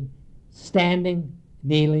sitting, standing,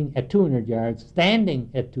 kneeling at 200 yards, standing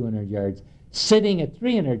at 200 yards, sitting at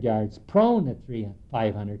 300 yards, prone at 300,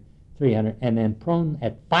 and then prone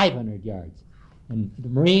at 500 yards. And the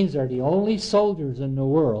Marines are the only soldiers in the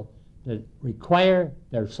world that require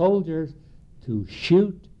their soldiers to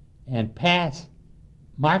shoot and pass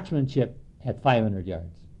marksmanship at 500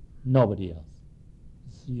 yards. Nobody else.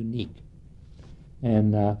 It's unique.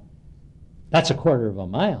 And that's a quarter of a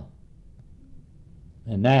mile.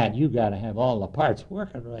 And that, you got to have all the parts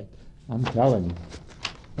working right. I'm telling you.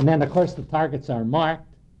 And then, of course, the targets are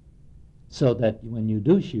marked so that when you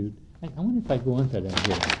do shoot, I wonder if I go into that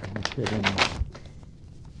here. Let me fit in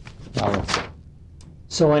there.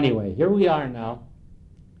 So anyway, here we are now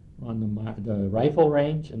on the rifle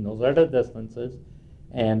range, and those are the distances.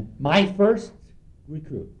 And my first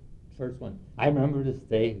recruit, first one, I remember this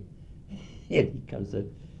day, and he comes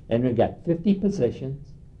in, and we got 50 positions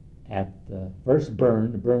at the first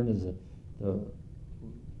burn. The burn is the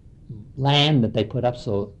land that they put up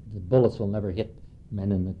so the bullets will never hit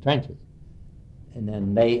men in the trenches. And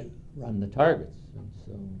then they run the targets. And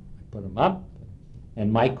so I put them up,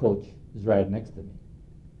 and my coach is right next to me.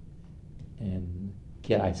 And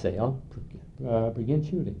I say, oh, begin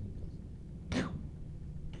shooting.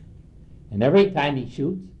 And every time he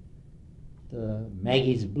shoots, the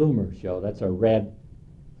Maggie's Bloomer show, that's a red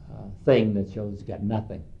thing that shows he's got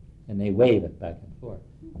nothing. And they wave it back and forth.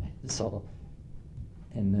 So,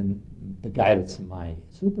 and then the guy that's my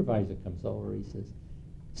supervisor comes over, he says,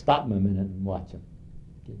 stop him a minute and watch him.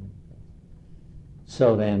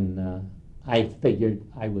 So then I figured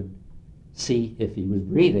I would see if he was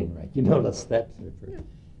breathing right. You know, the steps are first.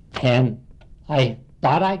 And I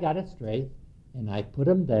thought I got it straight, and I put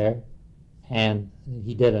him there, and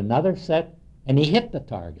he did another set, and he hit the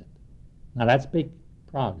target. Now that's big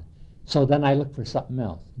problem. So then I looked for something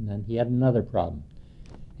else, and then he had another problem.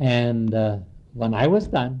 And when I was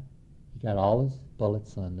done, he got all his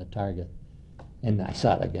bullets on the target. And I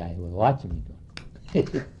saw the guy who was watching me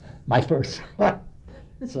going, my first one.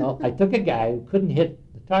 So I took a guy who couldn't hit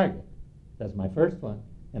the target. That's my first one.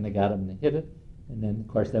 And I got him to hit it. And then, of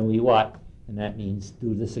course, then we watch. And that means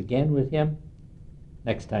do this again with him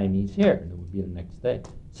next time he's here. And it would be the next day.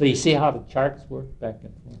 So you see how the charts work back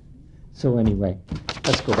and forth. So anyway,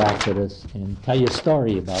 let's go back to this and tell you a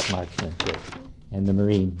story about marksmanship and the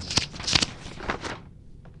Marines.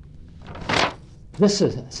 This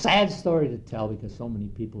is a sad story to tell because so many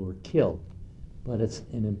people were killed, but it's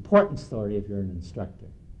an important story if you're an instructor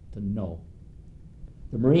to know.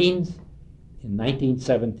 The Marines in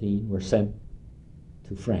 1917 were sent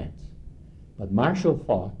to France, but Marshal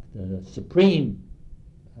Foch, the supreme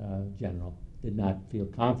general, did not feel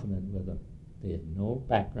confident with them. They had no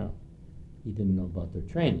background. He didn't know about their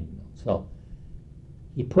training. So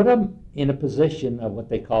he put them in a position of what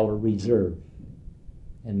they call a reserve.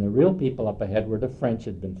 And the real people up ahead were the French,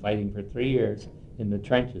 had been fighting for 3 years in the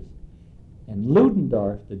trenches. And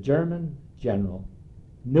Ludendorff, the German general,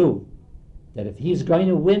 knew that if he's going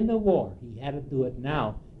to win the war, he had to do it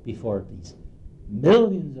now before these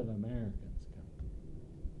millions of Americans come.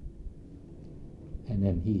 And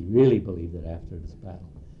then he really believed it after this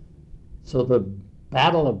battle. So the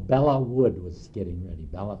Battle of Bella Wood was getting ready.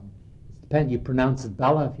 Bella, you pronounce it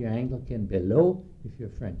Bella if you're Anglican, Belleau if you're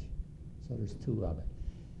French. So there's two of it.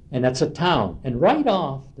 And that's a town. And right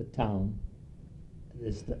off the town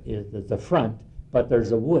is the front, but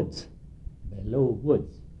there's a woods, Belleau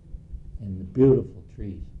Woods, and the beautiful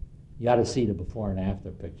trees. You ought to see the before and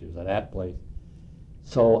after pictures of that place.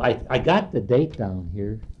 So I got the date down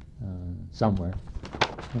here somewhere,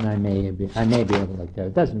 and I may be able to look there.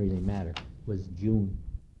 It doesn't really matter. It was June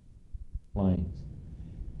lines.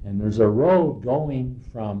 And there's a road going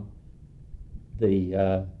from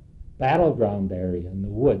the battleground area in the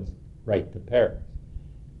woods right to Paris.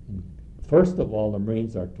 And first of all, the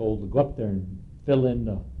Marines are told to go up there and fill in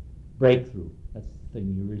the breakthrough. That's the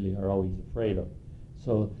thing you really are always afraid of.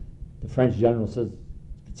 So the French general says,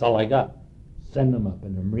 that's all I got. Send them up.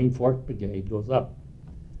 And the Marine 4th Brigade goes up.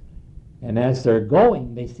 And as they're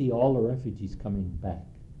going, they see all the refugees coming back.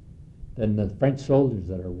 Then the French soldiers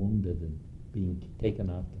that are wounded and being taken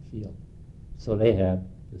off the field. So they have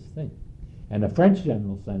this thing. And the French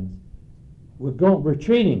general sends, we're going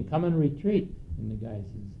retreating, come and retreat. And the guy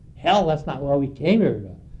says, hell, that's not why we came here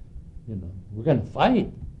to, we're going to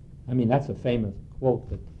fight. I mean, that's a famous quote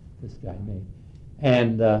that this guy made.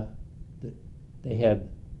 And they had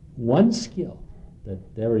one skill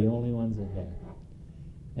that they were the only ones that had.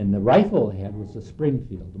 And the rifle they had was a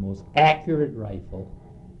Springfield, the most accurate rifle,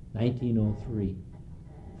 1903,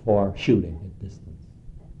 for shooting at distance.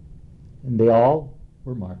 And they all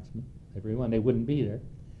were marksmen, everyone, they wouldn't be there.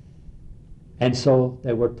 And so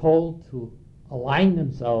they were told to align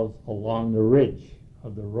themselves along the ridge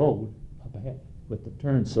of the road up ahead with the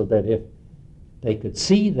turns so that if they could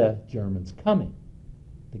see the Germans coming,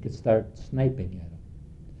 they could start sniping at them.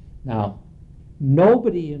 Now,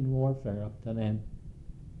 nobody in warfare up to then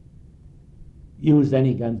used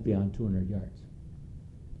any guns beyond 200 yards.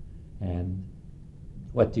 And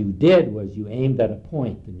what you did was you aimed at a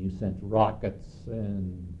point and you sent rockets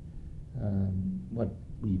and what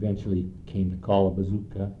we eventually came to call a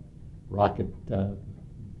bazooka, rocket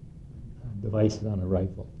devices on a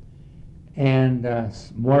rifle. And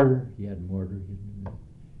mortar, you had mortar,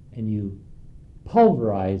 and you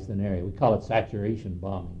pulverized an area. We call it saturation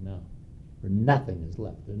bombing now, where nothing is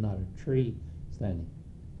left. There's not a tree standing.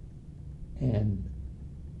 And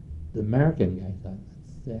the American guy thought,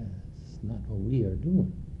 that's not what we are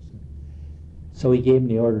doing. So he gave him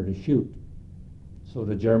the order to shoot. So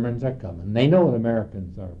the Germans are coming. They know the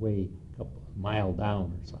Americans are way a couple mile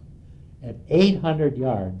down or something. At 800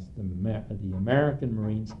 yards, the American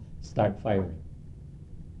Marines start firing.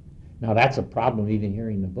 Now that's a problem even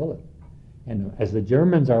hearing the bullet. And as the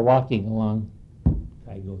Germans are walking along, the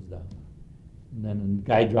guy goes down. And then a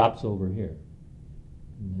guy drops over here.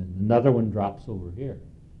 And then another one drops over here.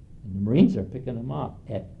 And the Marines are picking them off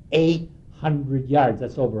at 800 yards.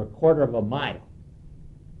 That's over a quarter of a mile.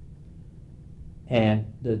 And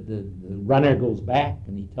the runner goes back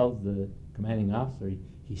and he tells the commanding officer,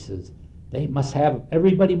 he says,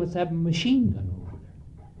 everybody must have a machine gun over there.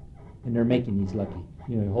 and they're making these lucky,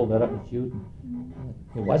 you hold that up and shoot. And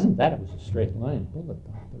it wasn't that, it was a straight line bullet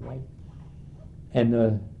off the right. And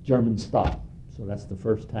the Germans stopped, so that's the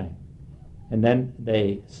first time. And then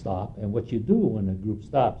they stop, and what you do when a group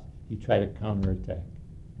stops, you try to counterattack.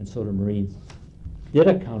 And so the Marines did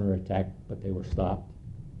a counterattack, but they were stopped.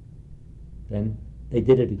 Then they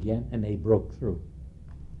did it again, and they broke through.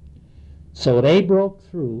 So they broke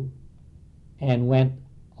through and went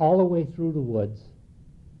all the way through the woods,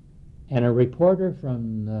 and a reporter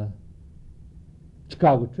from the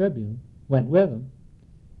Chicago Tribune went with them,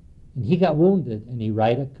 and he got wounded, and he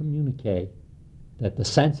wrote a communique that the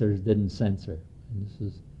censors didn't censor. And this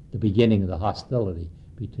is the beginning of the hostility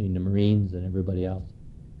between the Marines and everybody else.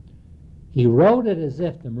 He wrote it as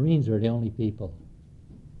if the Marines were the only people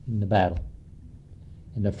in the battle.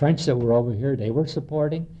 And the French that were over here, they were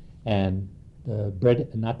supporting, and the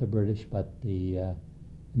not the British, but the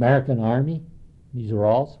American Army, these were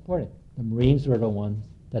all supporting. The Marines were the ones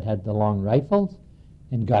that had the long rifles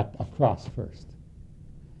and got across first.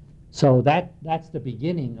 So that's the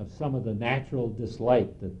beginning of some of the natural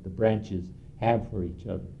dislike that the branches have for each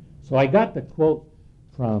other. So I got the quote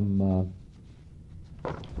from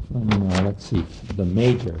let's see, the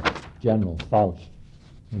Major General Fauch,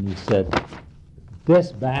 and he said,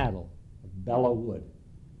 "This battle of Belleau Wood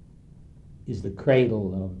is the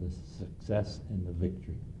cradle of the success and the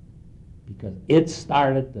victory, because it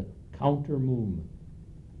started the counter movement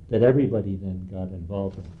that everybody then got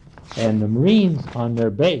involved in." And the Marines on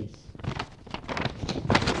their base, let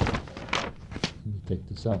me take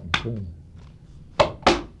this out and show you.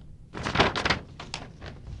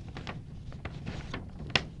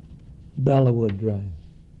 Belleau Wood Drive.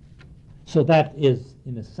 So that is,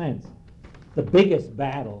 in a sense, the biggest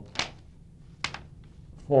battle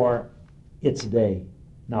for its day.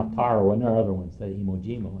 Now Taro and there are other ones, the Iwo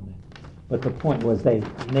Jima and that. But the point was they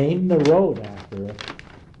named the road after it,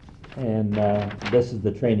 and this is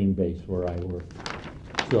the training base where I work.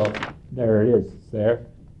 So there it is. It's there.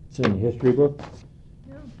 It's in the history book.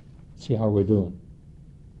 Yeah. See how we're doing.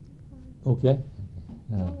 Okay?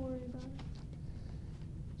 Don't worry about it.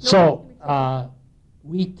 So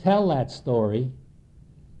we tell that story,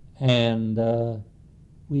 and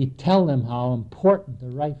we tell them how important the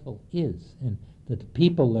rifle is, and that the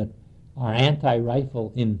people that are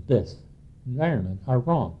anti-rifle in this environment are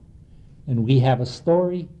wrong. And we have a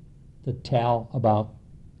story to tell about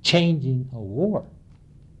changing a war,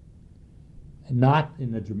 and not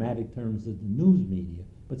in the dramatic terms of the news media,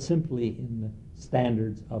 but simply in the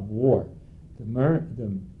standards of war. The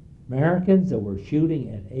Americans that were shooting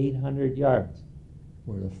at 800 yards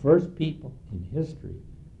were the first people in history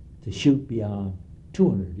to shoot beyond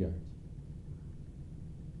 200 yards.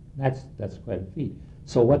 That's quite a feat.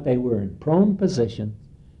 So what they were in prone position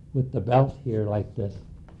with the belt here like this,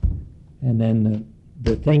 and then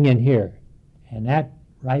the thing in here, and that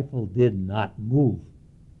rifle did not move.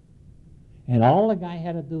 And all the guy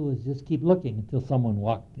had to do was just keep looking until someone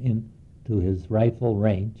walked into his rifle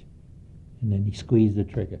range, and then he squeezed the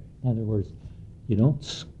trigger. In other words, you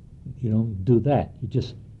don't do that. You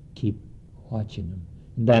just keep watching them.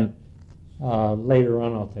 And then later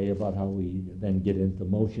on, I'll tell you about how we then get into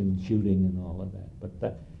motion shooting and all of that.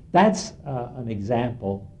 But that's an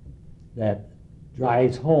example that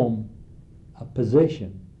drives home a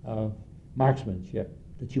position of marksmanship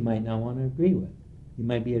that you might not want to agree with. You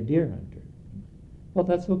might be a deer hunter. Well,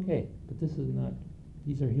 that's okay, but this is not.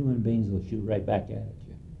 These are human beings who will shoot right back at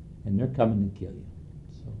you, and they're coming to kill you.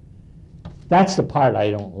 So that's the part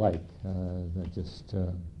I don't like.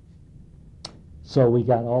 So we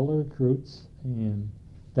got all the recruits, and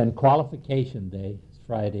then qualification day is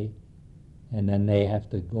Friday, and then they have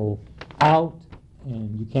to go out,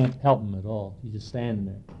 and you can't help them at all. You just stand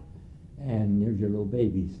there, and there's your little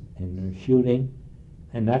babies, and they're shooting,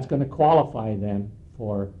 and that's going to qualify them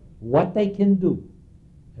for what they can do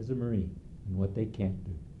as a Marine and what they can't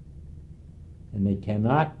do. And they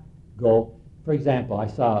cannot go, for example, I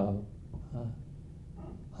saw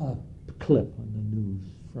a clip on the news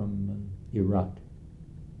from Iraq,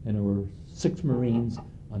 and there were 6 Marines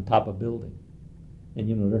on top of a building. And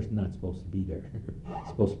you know, they're not supposed to be there. They're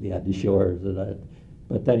supposed to be at the shores of that.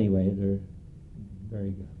 But anyway, they're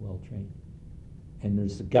very well trained. And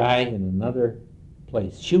there's a guy in another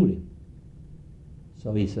place shooting.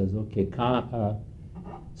 So he says, okay,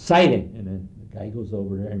 sighting. And then the guy goes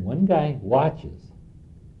over there, and one guy watches.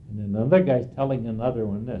 And then another guy's telling another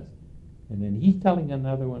one this. And then he's telling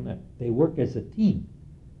another one that. They work as a team.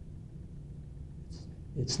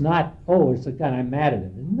 It's not, oh, it's a guy, I'm mad at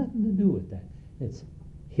him. It has nothing to do with that. It's,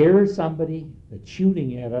 here's somebody that's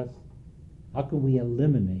shooting at us. How can we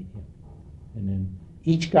eliminate him? And then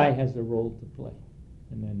each guy has a role to play,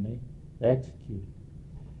 and then they execute.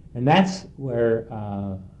 And that's where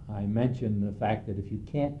I mentioned the fact that if you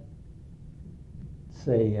can't,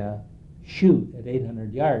 say, shoot at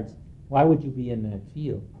 800 yards, why would you be in that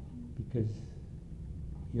field? Because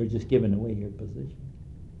you're just giving away your position,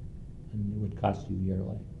 and it would cost you your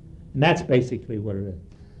life. And that's basically what it is.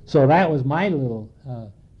 So that was my little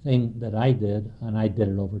thing that I did, and I did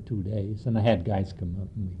it over 2 days, and I had guys come up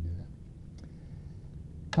and we did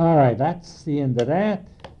that. All right, that's the end of that,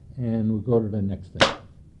 and we'll go to the next thing.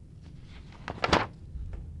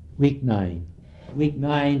 Week 9. Week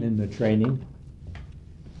 9 in the training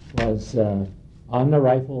was on the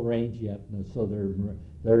rifle range yet, so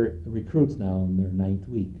they're recruits now in their 9th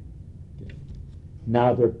week. Okay.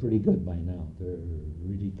 Now they're pretty good by now. They're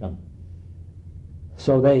really coming.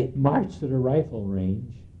 So they march to the rifle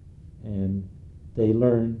range, and they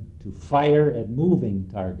learn to fire at moving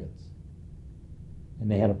targets. And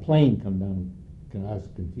they had a plane come down, cause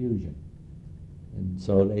confusion. And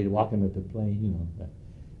so they walk into the plane, you know.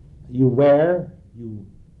 You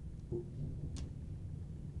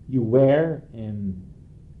wear and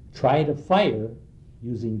try to fire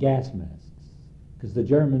using gas masks, because the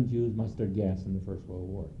Germans used mustard gas in the First World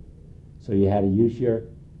War. So you had to use your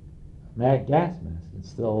gas mask and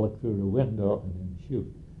still look through the window and then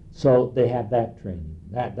shoot. So they had that training.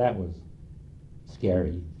 That was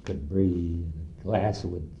scary. You couldn't breathe. The glass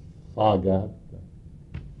would fog up.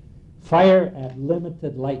 Fire at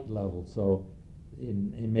limited light level, so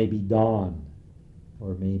in maybe dawn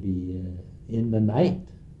or maybe in the night.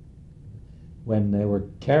 When they were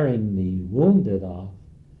carrying the wounded off,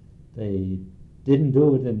 they didn't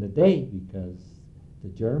do it in the day because the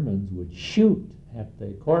Germans would shoot at the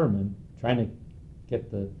corpsmen trying to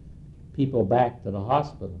get the people back to the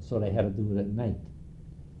hospital, so they had to do it at night.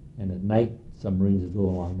 And at night, some Marines would go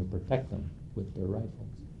along to protect them with their rifles.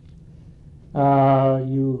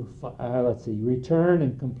 Let's see, return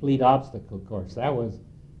and complete obstacle course. That was,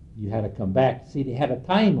 you had to come back. See, they had a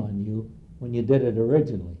time on you when you did it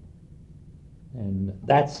originally. And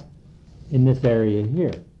that's in this area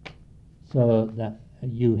here. So that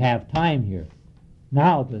you have time here.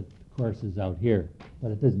 Now the course is out here,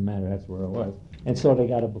 but it doesn't matter, that's where it was. And so they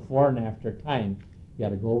got a before and after time. You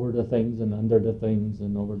got to go over the things and under the things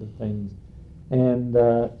and over the things. And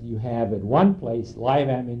you have at one place live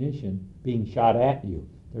ammunition being shot at you.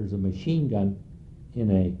 There's a machine gun in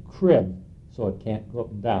a crib, so it can't go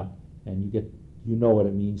up and down. And you know what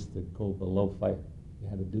it means to go below fire. You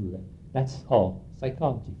had to do that. That's all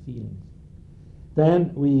psychology, feelings.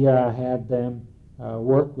 Then we had them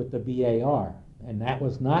work with the BAR, and that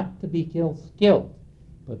was not to be skilled,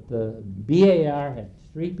 but the BAR had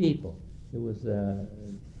 3 people. It was an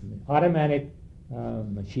automatic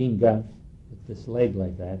machine gun with this leg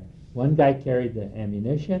like that. One guy carried the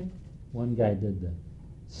ammunition, one guy did the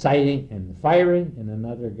sighting and the firing, and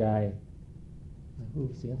another guy, who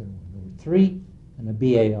was the other one? There were 3 and a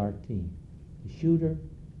BAR team. The shooter,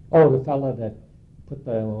 the fellow that put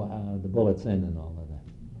the bullets in and all of that.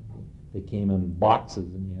 They came in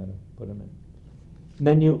boxes and you had to put them in. And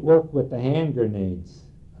then you work with the hand grenades.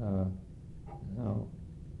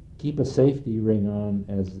 Keep a safety ring on,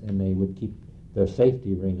 and they would keep their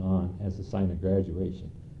safety ring on as a sign of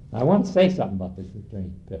graduation. Now, I want to say something about this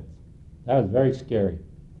training pits. That was very scary.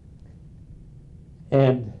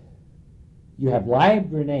 And you have live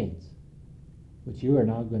grenades, which you are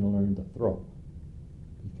now going to learn to throw,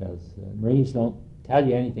 because Marines don't tell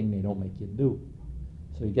you anything they don't make you do.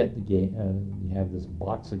 So you get the game, you have this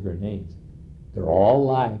box of grenades. They're all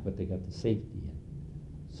live, but they got the safety in.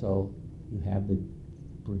 So you have the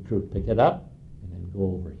recruit pick it up and then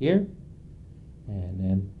go over here, and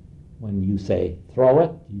then when you say throw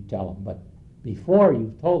it, you tell them. But before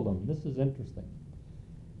you've told them, this is interesting.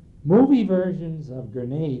 Movie versions of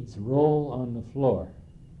grenades roll on the floor,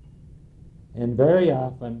 and very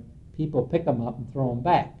often people pick them up and throw them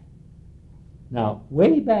back. Now,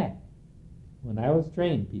 way back, when I was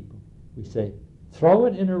training people, we say, throw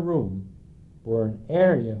it in a room or an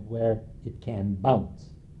area where it can bounce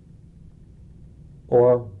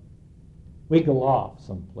or wiggle off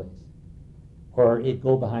someplace, or it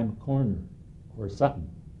go behind a corner or something,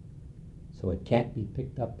 so it can't be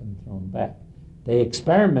picked up and thrown back. They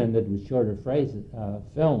experimented with shorter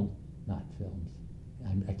films, not films,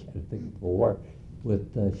 I can't think of a word,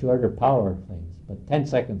 with shorter power things, but 10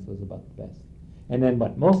 seconds was about the best. And then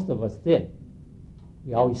what most of us did,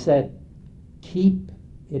 we always said, keep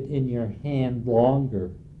it in your hand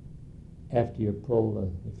longer after you pull,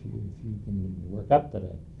 if you can work up to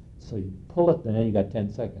that. So you pull it, and then you got 10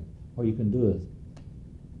 seconds. Or you can do this.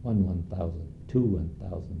 One 1,000, two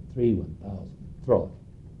 1,000, three 1,000, throw it.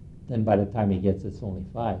 Then by the time he gets it's only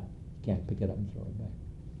 5, he can't pick it up and throw it back.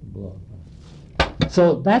 Blow it up.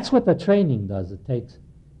 So that's what the training does. It takes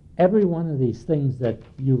every one of these things that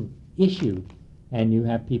you issue, and you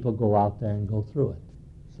have people go out there and go through it.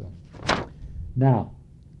 So now,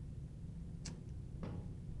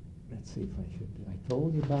 let's see if I should. I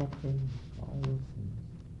told you about all those things.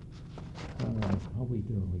 All right, how we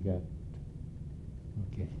doing? We got.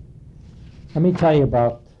 Okay. Let me tell you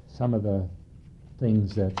about some of the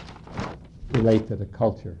things that relate to the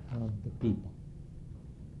culture of the people.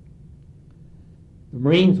 The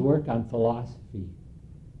Marines work on philosophy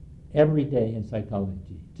every day in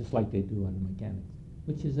psychology, just like they do on mechanics,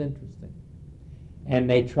 which is interesting. And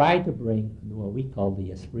they try to bring what we call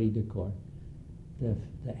the esprit de corps, the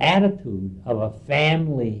attitude of a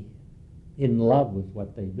family in love with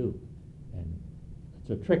what they do. And it's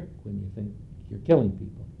a trick when you think you're killing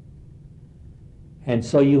people. And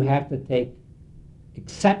so you have to take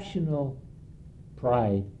exceptional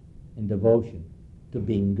pride and devotion to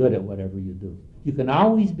being good at whatever you do. You can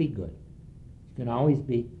always be good. You can always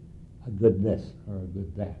be a good this or a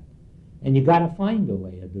good that. And you got to find a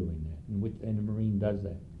way of doing that, and the Marine does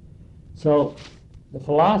that. So the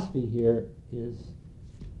philosophy here is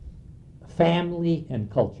family and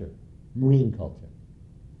culture, Marine culture.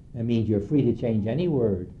 That means you're free to change any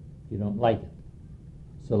word if you don't like it.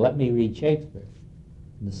 So let me read Shakespeare.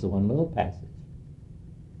 This is one little passage.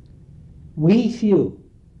 We few,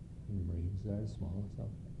 the Marines are the smallest of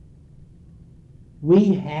them.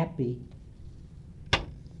 We happy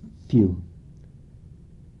few.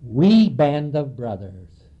 We band of brothers.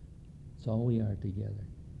 So we are together.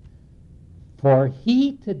 For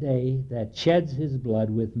he today that sheds his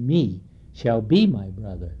blood with me shall be my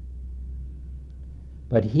brother.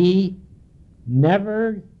 But he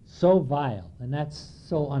never so vile, and that's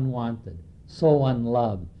so unwanted, so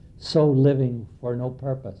unloved, so living for no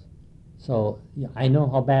purpose. So yeah, I know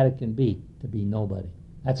how bad it can be to be nobody.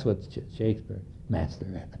 That's what Shakespeare, master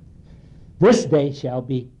at. This day shall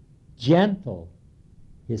be gentle,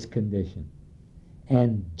 his condition.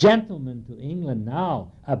 And gentlemen to England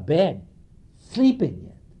now, abed, sleeping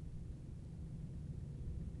yet.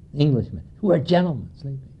 Englishmen, who are gentlemen,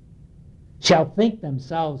 sleeping, shall think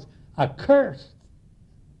themselves accursed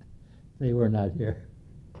they were not here.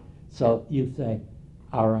 So you say,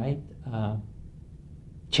 all right,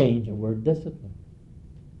 change the word discipline.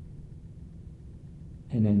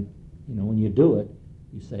 And then, when you do it,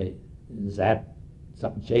 you say, is that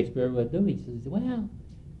something Shakespeare would do? He says, well,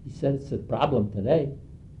 he said it's a problem today.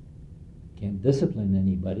 Can't discipline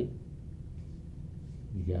anybody.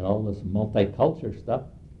 You got all this multicultural stuff.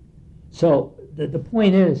 So the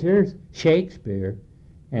point is, here's Shakespeare,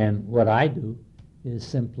 and what I do is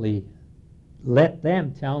simply let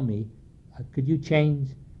them tell me, could you change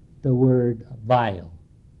the word vile?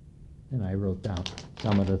 And I wrote down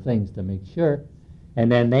some of the things to make sure.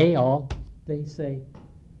 And then they say,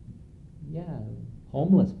 yeah,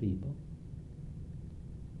 homeless people,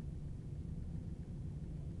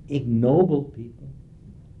 ignoble people.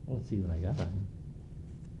 Well, let's see what I got.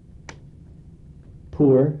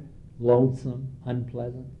 Poor, lonesome,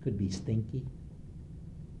 unpleasant, could be stinky.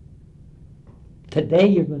 Today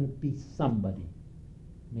you're going to be somebody.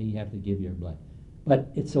 Maybe you have to give your blood. But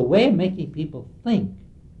it's a way of making people think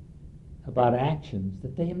about actions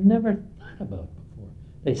that they have never thought about before.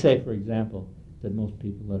 They say, for example, that most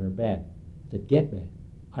people that are bad, that get bad,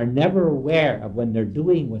 are never aware of when they're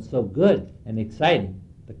doing what's so good and exciting,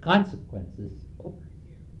 the consequences over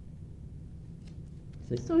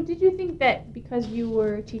here. See? So did you think that because you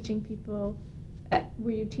were teaching people,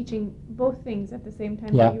 were you teaching both things at the same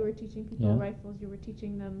time? Yeah. You were teaching people Yeah. rifles, you were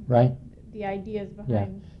teaching them Right? the ideas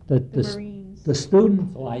behind The Marines. The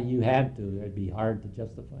students, well, you had to, it'd be hard to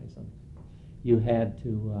justify something. You had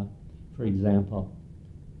to, for example,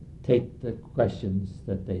 take the questions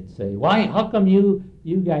that they'd say, why, how come you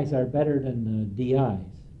guys are better than DIs?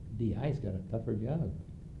 DIs got a tougher job.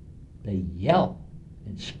 They yell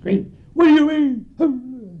and scream, what do you mean?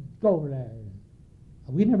 Go over there.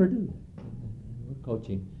 We never do that. We're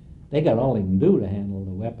coaching. They got all they can do to handle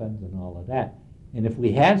the weapons and all of that. And if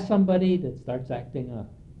we have somebody that starts acting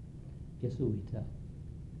up, guess who we tell?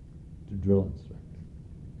 The drill instructor.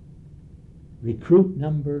 Recruit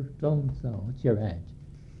number so-and-so. What's your age?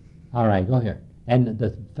 All right, go here. And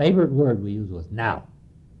the favorite word we used was now.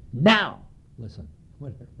 Now! Listen,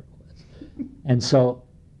 whatever it was. And so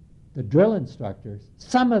the drill instructors,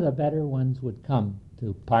 some of the better ones would come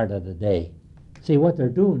to part of the day. See, what they're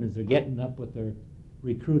doing is they're getting up with their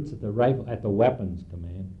recruits at the weapons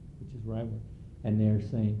command, which is right, and they're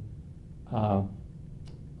saying,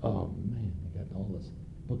 oh man, I got all this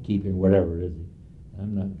bookkeeping, whatever it is.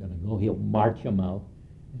 I'm not going to go. He'll march him out,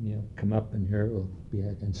 and he'll come up, and here will be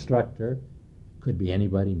an instructor. Could be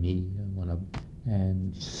anybody, me, one of them,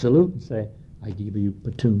 and salute and say, I give you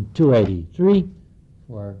platoon 283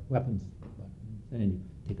 for weapons. And then you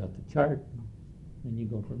take out the chart, and you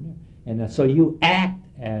go from there. And so you act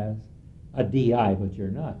as a DI, but you're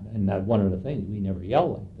not. And that one of the things, we never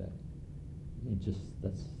yell like that. It just,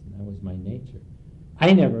 that was my nature.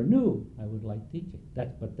 I never knew I would like teaching.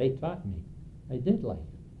 That's what they taught me. I did like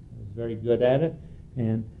it. I was very good at it.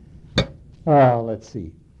 And let's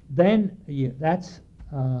see. Then that's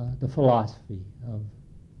the philosophy of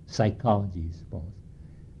psychology, I suppose.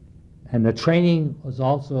 And the training was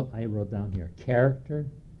also, I wrote down here, character.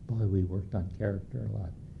 Boy, we worked on character a lot.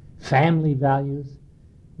 Family values,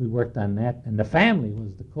 we worked on that. And the family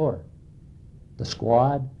was the core. The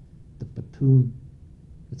squad, the platoon,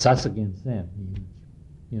 it's us against them.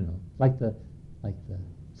 You know, like the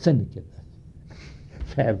syndicate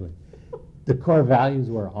family. The core values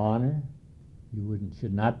were honor. You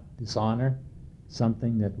should not dishonor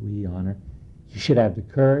something that we honor. You should have the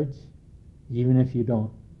courage, even if you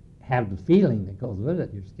don't have the feeling that goes with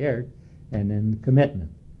it. You're scared. And then the commitment.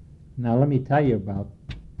 Now let me tell you about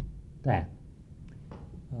that.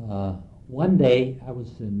 One day I was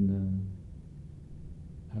in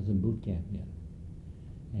boot camp yet,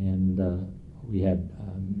 and we had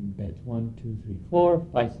beds 1, 2, 3, 4,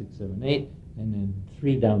 5, 6, 7, 8, and then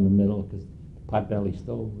 3 down the middle because the potbelly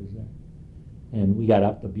stove was there. And we got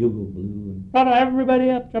up, the bugle blew, and everybody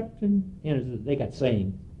up, and they got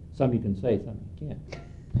saying. Some you can say, some you can't.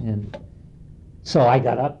 And so I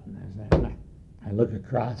got up, and I look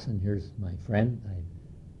across, and here's my friend. I'd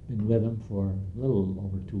been with him for a little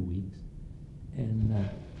over 2 weeks. And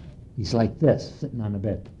he's like this, sitting on the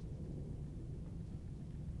bed.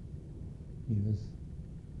 He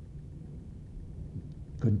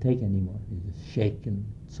couldn't take anymore. He was shaking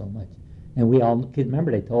so much. And we all,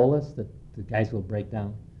 remember they told us that the guys will break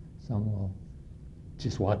down. Some will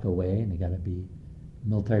just walk away, and they got to be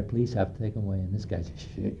military police have to take them away. And this guy's just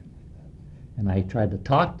shaking. And I tried to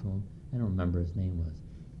talk to him. I don't remember his name was.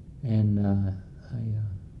 And I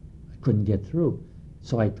couldn't get through.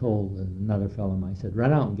 So I told another fellow, I said,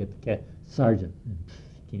 run out and get the sergeant. And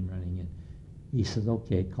he came running in. He says,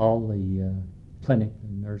 okay, call the clinic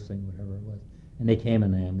and nursing, whatever it was. And they came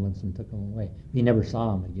in an ambulance and took him away. He never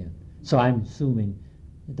saw him again. So I'm assuming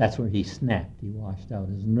that's where he snapped. He washed out.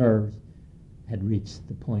 His nerves had reached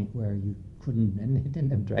the point where you couldn't, and they didn't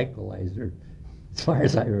have tranquilizer, as far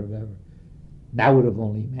as I remember. That would have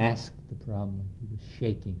only masked the problem. He was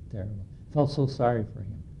shaking terribly. Felt so sorry for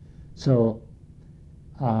him. So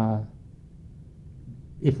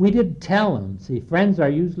if we didn't tell him, see, friends are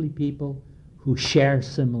usually people who share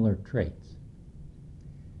similar traits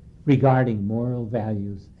regarding moral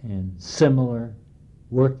values and similar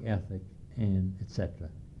work ethic and etc.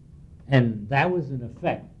 And that was an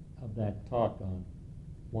effect of that talk on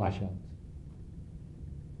washouts.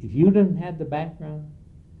 If you didn't have the background,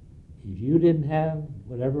 if you didn't have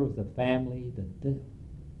whatever was the family, you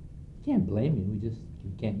can't blame you.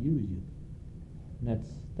 We can't use you. And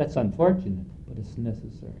that's unfortunate, but it's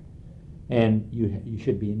necessary. And you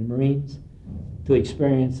should be in the Marines to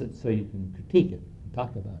experience it so you can critique it and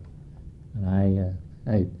talk about it. And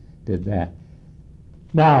I did that.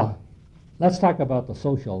 Now, let's talk about the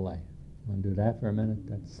social life. Want to do that for a minute?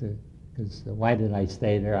 That's because why did I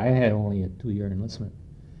stay there? I had only a 2-year enlistment.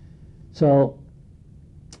 So,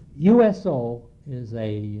 USO is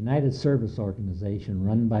a United Service Organization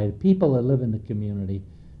run by people that live in the community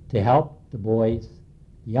to help the boys,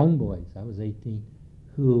 young boys, I was 18,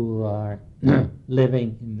 who are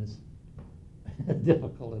living in this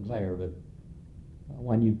difficult environment.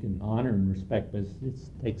 One you can honor and respect, but it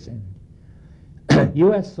takes energy.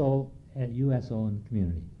 USO and the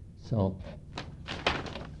community. So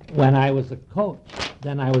when I was a coach,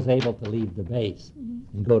 then I was able to leave the base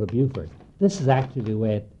and go to Beaufort. This is actually the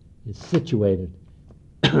way it is situated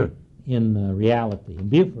in reality. And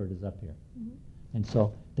Beaufort is up here. And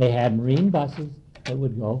so they had Marine buses that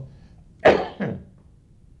would go,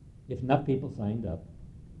 if enough people signed up,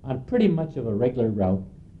 on pretty much of a regular route.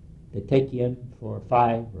 They take you in for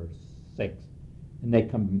 5 or 6, and they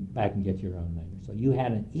come back and get you around later. So you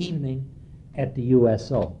had an evening at the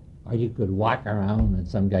USO, or you could walk around and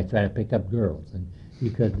some guy try to pick up girls, and you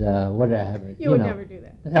could whatever. You would never do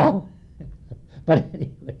that. No, but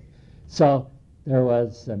anyway. So there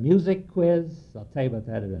was a music quiz. I'll tell you about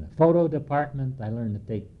that in a photo department. I learned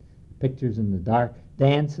to take pictures in the dark.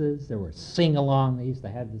 Dances. There were sing-along. They used to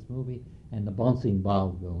have this movie, and the bouncing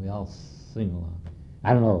ball would go. We all sing along.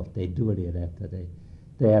 I don't know if they do it yet after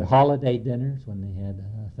they had holiday dinners when they had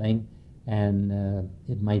a thing, and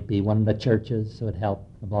it might be one of the churches, so it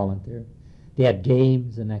helped the volunteer. They had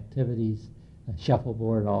games and activities,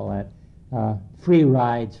 shuffleboard, all that. Free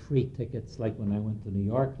rides, free tickets. Like when I went to New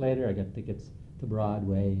York later, I got tickets to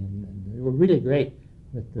Broadway, and they were really great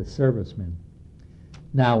with the servicemen.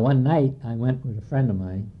 Now, one night, I went with a friend of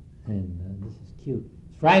mine, and this is cute.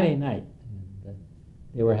 It's Friday night, and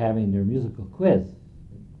they were having their musical quiz,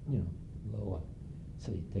 you know, low.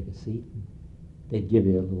 So you take a seat, and they'd give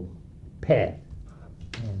you a little pad.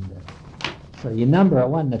 And so you number it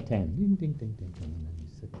 1 to 10. Ding, ding, ding, ding, ding, and then you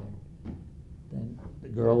sit there. Then the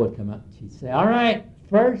girl would come up and she'd say, all right,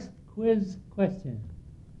 first quiz question.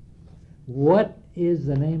 What is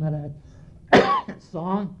the name of that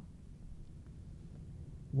song?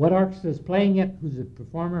 What orchestra is playing it? Who's the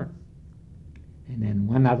performer? And then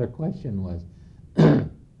one other question was,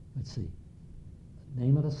 let's see,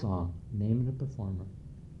 name of the song, name of the performer,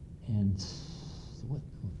 and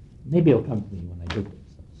maybe it'll come to me when I do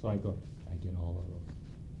this. So I get all of those.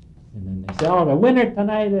 And then they say, oh, the winner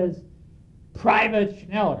tonight is Private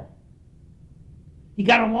Schneller. He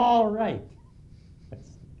got them all right. I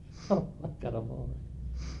said, oh, I got them all right.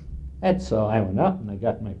 And so I went up and I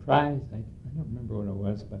got my prize. I don't remember what it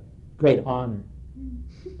was, but great honor.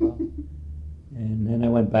 And then I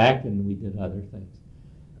went back and we did other things.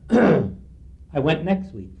 I went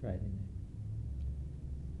next week, Friday night.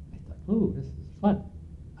 I thought, ooh, this is fun.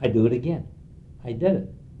 I do it again. I did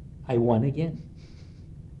it. I won again.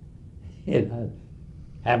 And I was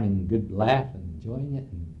having a good laugh and enjoying it,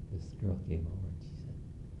 and this girl came over and she said,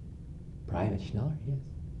 Private Schneller? Yes.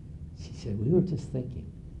 She said, we were just thinking,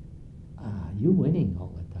 you winning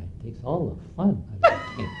all the time takes all the fun out of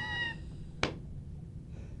the game.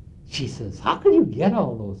 She says, how could you get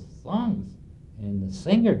all those songs and the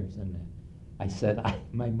singers? And I said,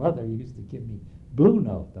 my mother used to give me Blue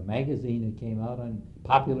Note, the magazine that came out on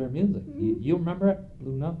popular music. You remember it,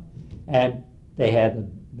 Blue Note? And they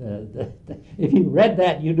had if you read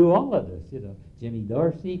that, you knew all of this, you know. Jimmy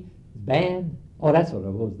Dorsey, band. Oh, that's what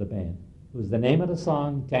it was, the band. It was the name of the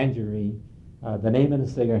song, Tangerine, the name of the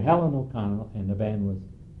singer, Helen O'Connell, and the band was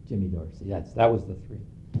Jimmy Dorsey. That was the three.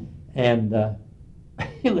 And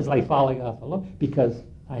it was like falling off a log because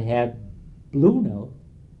I had Blue Note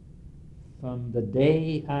from the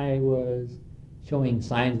day I was showing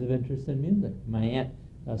signs of interest in music. My aunt,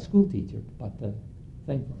 a school teacher, bought the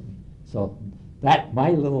thing for me. So that, my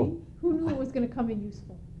little... Who knew it was going to come in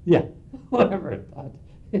useful? Yeah, whoever thought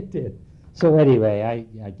it did. So anyway,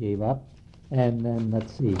 I gave up. And then,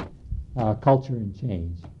 let's see, culture and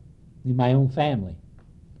change in my own family.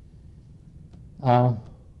 My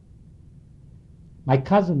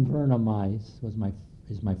cousin Verna Mize is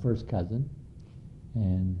my first cousin,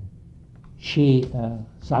 and she.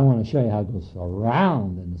 So I want to show you how it goes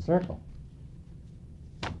around in the circle.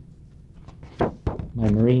 My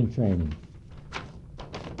Marine training.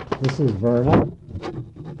 This is Verna.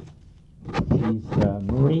 She's a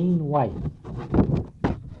Marine wife.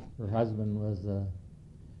 Her husband was a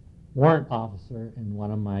warrant officer and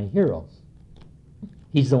one of my heroes.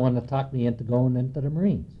 He's the one that talked me into going into the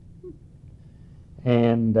Marines.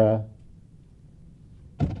 And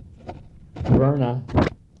Verna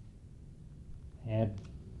had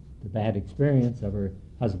the bad experience of her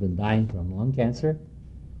husband dying from lung cancer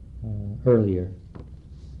earlier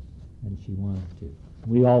than she wanted to.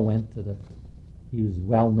 We all went to he was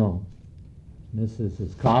well known. This is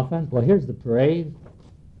his coffin. Well, here's the parade.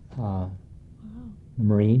 Wow. The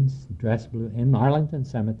Marines dressed blue in Arlington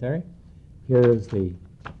Cemetery. Here's the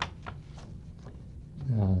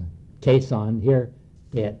caisson here.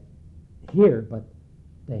 But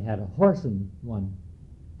they had a horse and one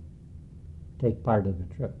take part of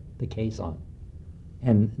the trip, the caisson,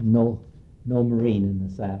 and no Marine in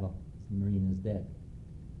the saddle. The Marine is dead.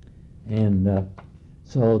 And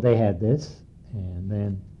so they had this, and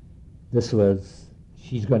then this was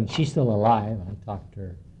she's still alive. I talked to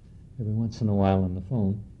her every once in a while on the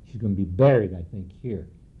phone. She's going to be buried, I think, here.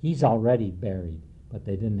 He's already buried, but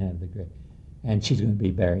they didn't have the grave. And she's going to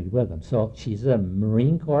be buried with him. So she's a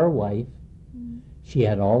Marine Corps wife. Mm-hmm. She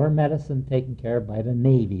had all her medicine taken care of by the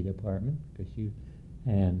Navy Department,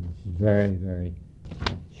 and she's very, very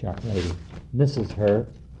sharp lady. And this is her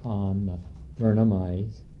on Verna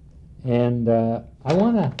Mize. And I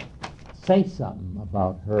want to say something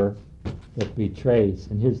about her that betrays.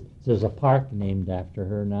 And there's a park named after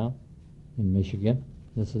her now in Michigan.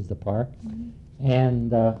 This is the park. Mm-hmm.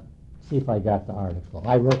 And see if I got the article.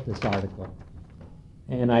 I wrote this article.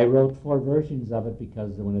 And I wrote 4 versions of it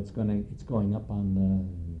because when it's going up on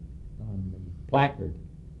the placard.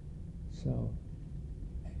 So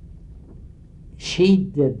she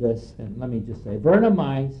did this, and let me just say, Verna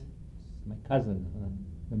Mize, my cousin,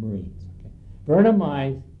 the Marines. Okay? Verna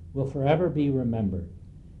Mize will forever be remembered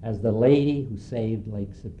as the lady who saved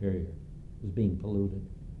Lake Superior. It was being polluted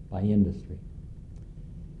by industry.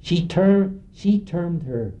 She termed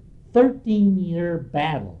her 13-year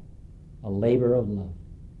battle a labor of love.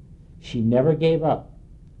 She never gave up.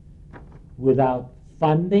 Without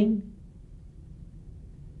funding,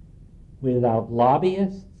 without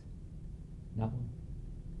lobbyists, no.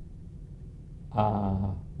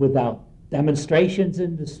 Without demonstrations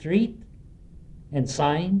in the street and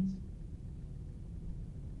signs,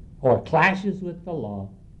 or clashes with the law,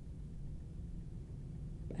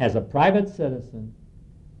 as a private citizen,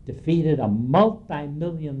 defeated a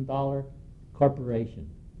multi-million-dollar corporation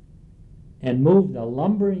and moved a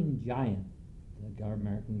lumbering giant, the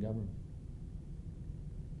American government.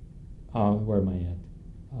 Where am I at?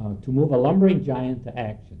 To move a lumbering giant to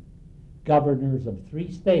action. Governors of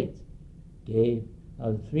 3 states gave,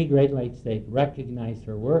 3 Great Lakes states recognized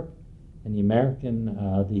her work, and the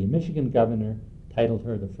Michigan governor titled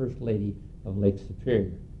her the First Lady of Lake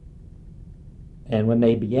Superior. And when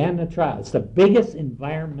they began the trial, it's the biggest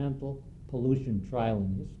environmental pollution trial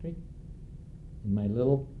in history, and my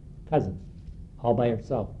little cousin, all by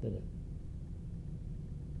herself, did it.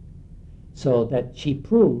 So that she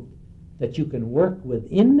proved that you can work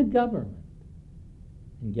within the government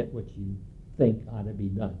and get what you think ought to be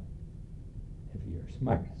done, if you're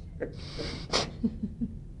smart.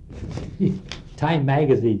 Time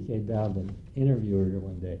magazine came down and interviewed her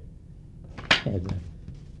one day. And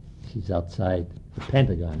she's outside the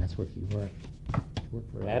Pentagon. That's where she worked. She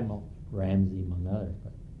worked for Admiral Ramsey, among others.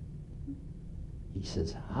 But he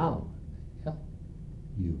says, how the hell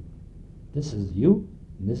this is you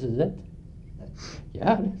and this is it?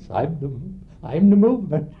 Yeah, I'm the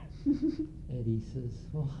movement. And he says,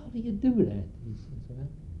 well, how do you do that? He says, well,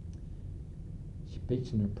 she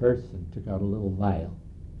reached in her purse and took out a little vial.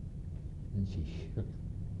 And she shook it.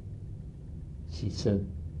 She said,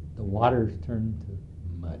 the water's turned to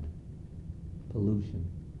mud, pollution,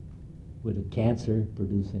 with a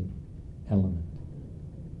cancer-producing element.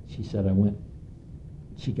 She said,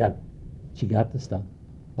 she got the stuff,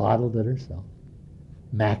 bottled it herself.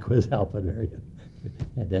 Mac was helping her.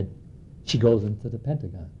 And then she goes into the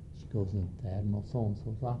Pentagon. She goes into Admiral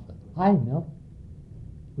so-and-so's office. Hi, Milt.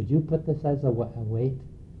 Would you put this as a weight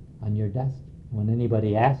on your desk? When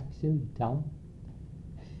anybody asks you, you tell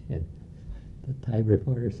them? And the Time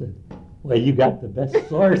reporter said, well, you got the best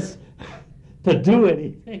source to do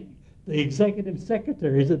anything. The executive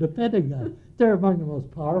secretaries of the Pentagon. They're among the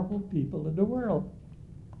most powerful people in the world.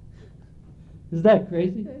 Is that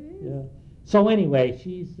crazy? Yeah. So anyway,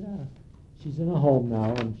 she's in a home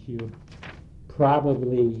now, and she'll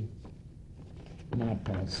probably not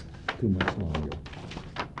last too much longer.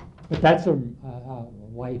 But that's a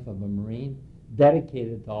wife of a Marine,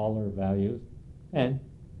 dedicated to all her values, and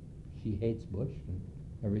she hates Bush and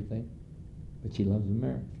everything, but she loves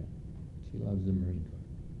America. She loves the Marine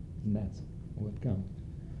Corps, and that's what counts.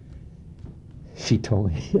 She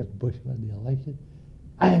told me if Bush won the election,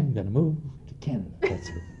 I'm going to move to Canada. That's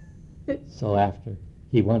it. So after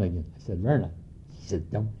he won again, I said, Verna. She said,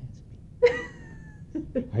 don't ask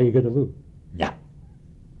me. Are you going to move? Yeah.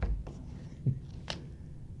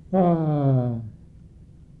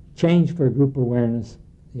 Change for group awareness.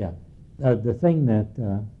 Yeah. The thing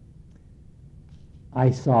that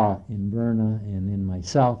I saw in Verna and in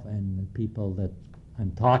myself and the people that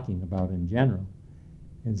I'm talking about in general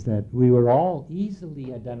is that we were all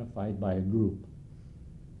easily identified by a group,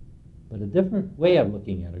 but a different way of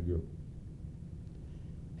looking at a group.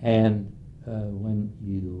 And when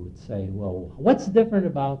you would say, well, what's different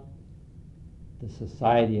about the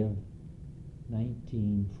society of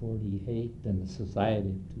 1948 than the society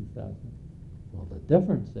of 2000? Well, the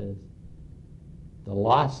difference is the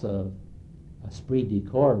loss of esprit de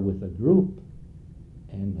corps with a group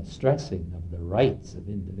and the stressing of the rights of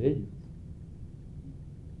individuals.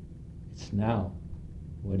 It's now,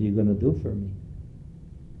 what are you going to do for me?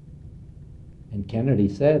 And Kennedy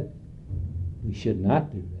said, we should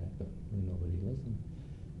not do that, but nobody listened.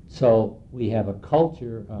 So we have a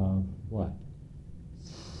culture of what?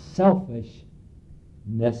 Selfishness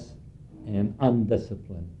and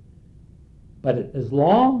undiscipline. But as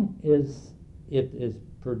long as it is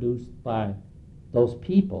produced by those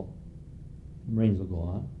people, the Marines will go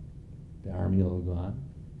on, the Army will go on,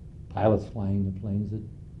 pilots flying the planes at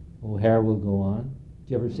O'Hare will go on.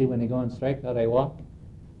 Do you ever see when they go on strike how they walk?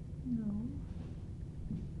 No.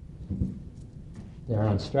 They're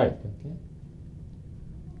on strike, okay?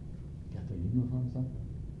 Got their uniforms on?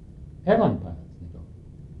 Airline pilots, they go.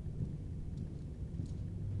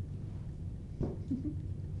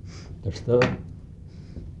 They're still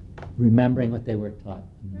remembering what they were taught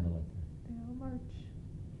in the military. They all march.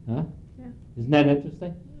 Huh? Yeah. Isn't that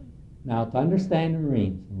interesting? Now, to understand the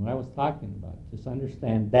Marines, and what I was talking about, just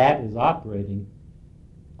understand that is operating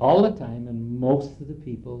all the time, and most of the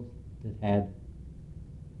people that had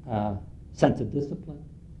a sense of discipline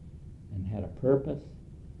and had a purpose,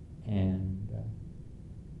 and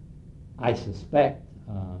I suspect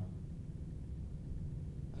a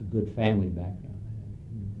good family background. I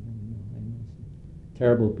know some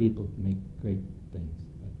terrible people can make great things,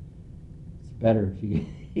 but it's better if you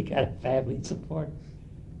got a family support.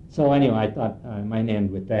 So anyway, I thought I might end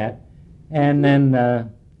with that. And then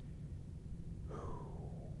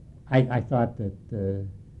I thought that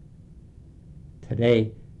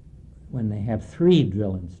today, when they have 3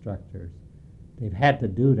 drill instructors, they've had to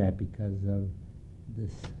do that because of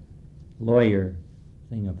this lawyer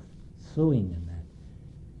thing of suing and that,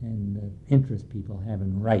 and interest people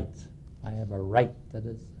having rights. I have a right to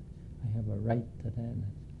this. I have a right to that.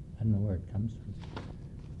 I don't know where it comes from.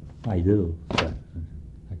 I do, but I'm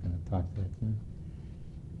not going to talk to that now.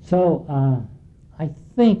 So I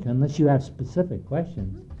think, unless you have specific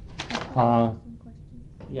questions,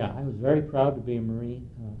 yeah, I was very proud to be a Marine.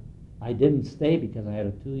 I didn't stay because I had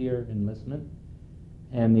a 2-year enlistment,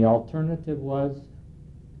 and the alternative was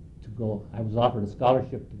to go. I was offered a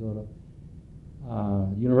scholarship to go to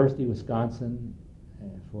University of Wisconsin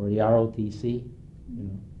for the ROTC, you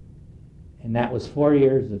know, and that was 4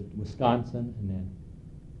 years at Wisconsin, and then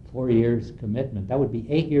 4 years commitment. That would be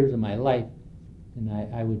 8 years of my life, and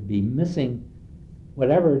I would be missing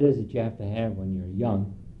whatever it is that you have to have when you're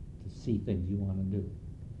young to see things you want to do.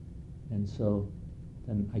 And so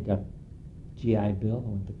then I got GI Bill. I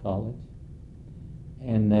went to college,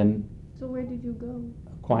 and then. So where did you go?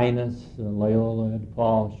 Aquinas, Loyola,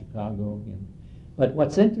 DePaul, Chicago. You know. But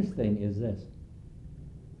what's interesting is this,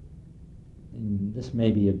 and this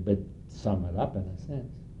may be a bit sum it up in a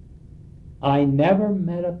sense. I never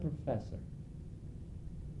met a professor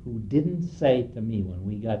who didn't say to me when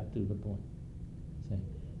we got to the point, say,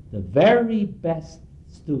 the very best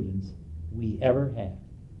students we ever had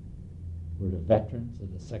were the veterans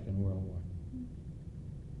of the Second World War.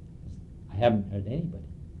 I haven't heard anybody.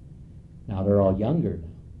 Now they're all younger now,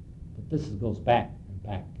 but this goes back and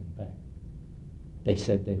back and back. They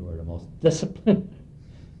said they were the most disciplined,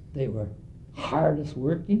 they were hardest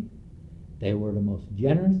working, they were the most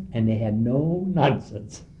generous, and they had no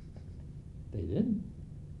nonsense. They didn't.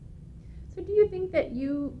 So do you think that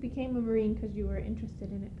you became a Marine because you were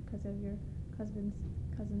interested in it because of your cousin's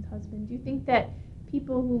husband? Do you think that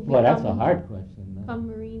people who Well, that's a hard question. become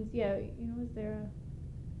Marines, yeah, you know, is there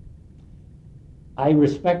a... I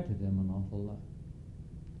respected him an awful lot.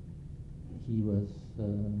 He was a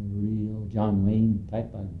real John Wayne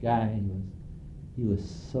type of guy. He was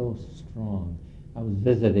so strong. I was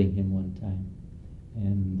visiting him one time,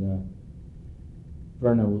 and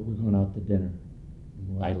Verna, we were going out to dinner.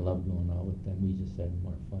 Well, I love going out with them. We just had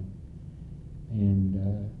more fun. And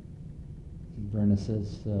Verna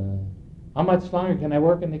says, how much longer can I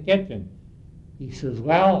work in the kitchen? He says,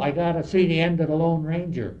 well, I got to see the end of the Lone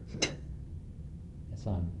Ranger. It's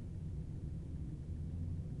on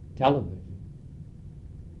television.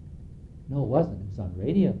 No, it wasn't. It was on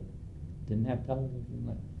radio. Didn't have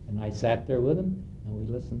television. And I sat there with him, and we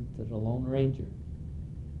listened to the Lone Ranger.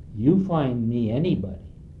 You find me anybody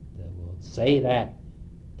that will say that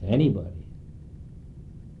to anybody,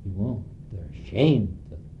 you won't. They're ashamed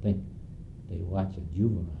to think they watch a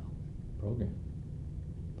juvenile program.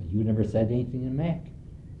 But you never said anything in Mac.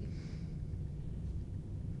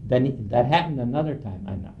 Then that happened another time.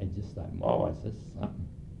 I just thought, oh, is this something?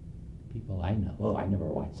 People I know, oh, I never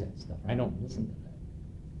watch that stuff. I don't listen to that.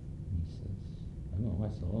 And he says, I'm going to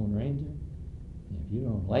watch the Lone Ranger. And if you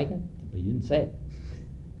don't like it, but you didn't say it.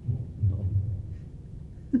 No.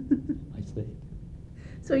 I stayed.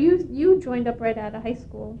 So you joined up right out of high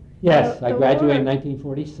school. Yes, I graduated in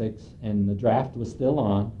 1946, and the draft was still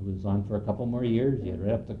on. It was on for a couple more years, yet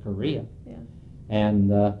right up to Korea. Yeah.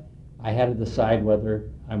 And I had to decide whether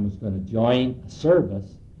I was going to join a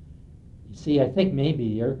service. You see, I think maybe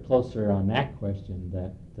you're closer on that question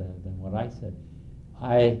than what I said.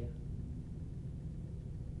 I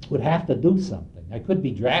would have to do something. I could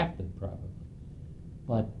be drafted probably.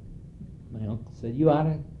 But my uncle said, you ought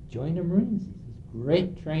to join the Marines. He says,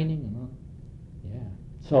 great training and all. Yeah.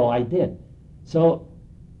 So I did. So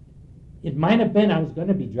it might have been I was going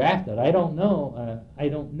to be drafted. I don't know.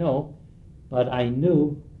 But I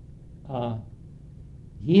knew.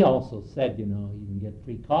 He also said, you know, you can get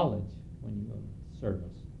free college when you go to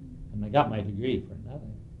service. And I got my degree for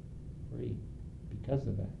nothing, free, because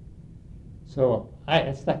of that. So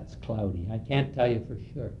that's cloudy. I can't tell you for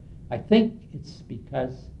sure. I think it's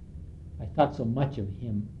because I thought so much of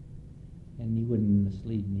him, and he wouldn't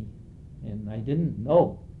mislead me, and I didn't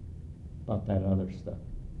know about that other stuff.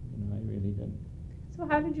 I really didn't. So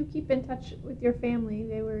how did you keep in touch with your family?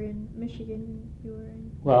 They were in Michigan, and you were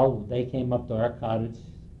in... Well, they came up to our cottage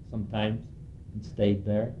sometimes and stayed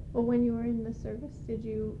there. Well, when you were in the service, did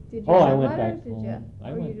you Oh, I send went letters? back Did home. you, I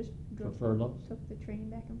or went you just for furloughs. took the train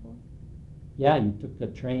back and forth? Yeah, you took the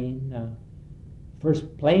train.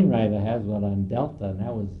 First plane ride I had was on Delta, and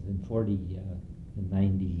that was in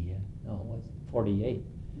 90, no, it was 48.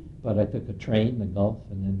 But I took a train, the Gulf,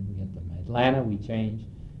 and then we get to Atlanta. We changed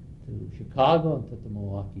to Chicago and took the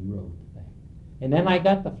Milwaukee Road back. And then I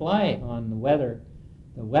got to fly on the weather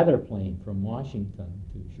plane from Washington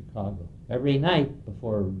to Chicago. Every night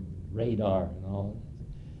before radar and all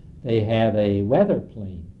that, they had a weather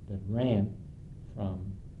plane that ran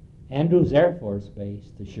from Andrews Air Force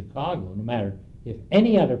Base to Chicago. No matter if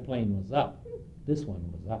any other plane was up, this one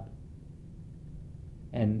was up.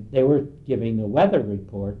 And they were giving a weather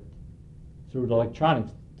report through the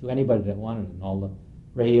electronics to anybody that wanted it, and all the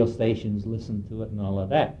radio stations listened to it and all of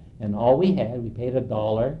that. And all we paid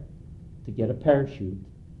 $1 to get a parachute.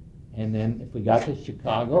 And then if we got to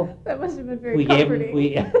Chicago, that must have been very we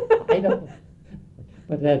comforting. I know.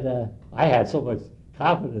 But then I had so much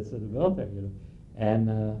confidence in the military,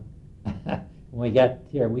 And when we got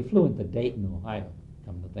here, we flew into Dayton, Ohio,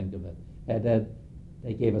 come to think of it. And then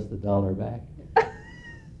they gave us the $1 back.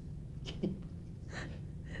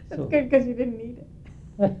 That's good because you didn't need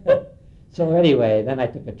it. So anyway, then I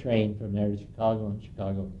took a train from there to Chicago and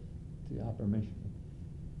Chicago to Upper Michigan.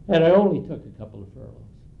 And I only took a couple of furloughs.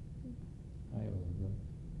 I was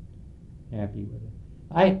happy with it.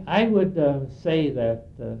 I would say that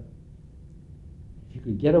if you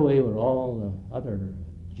could get away with all the other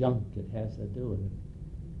junk it has to do with it,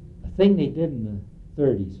 a thing they did in the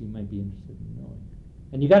 30s you might be interested in knowing.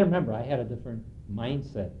 And you got to remember, I had a different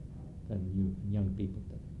mindset than you young people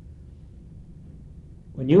did.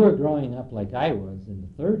 When you were growing up like I was in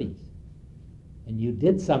the 30s, and you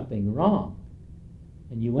did something wrong,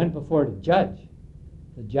 and you went before the judge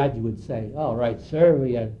would say, "All right, sir,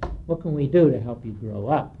 what can we do to help you grow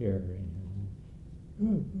up here?"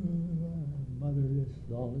 Mother, this,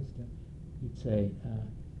 all this stuff. He'd say,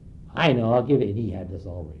 "I know, I'll give it." And he had this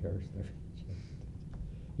all rehearsed.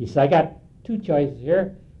 He said, "I got two choices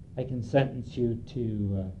here. I can sentence you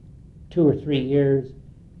to 2 or 3 years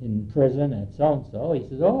in prison at so-and-so." He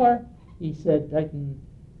says, "Or," he said, "I can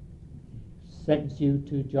sentence you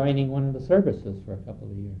to joining one of the services for a couple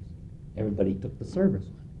of years." Everybody took the service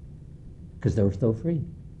one because they were still free.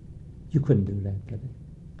 You couldn't do that, could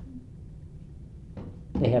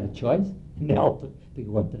they? They had a choice, and they all took to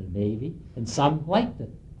go to the Navy, and some liked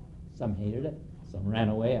it. Some hated it. Some ran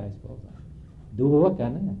away, I suppose. Do a look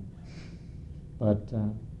on that. But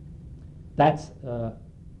that's a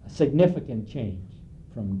significant change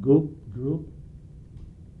from group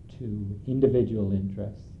to individual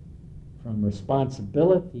interests, from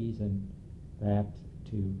responsibilities and that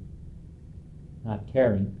to not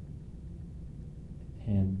caring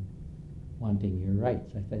and wanting your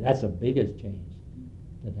rights. I think that's the biggest change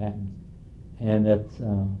that happens. And it's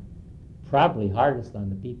probably hardest on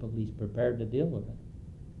the people least prepared to deal with it.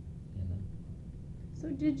 So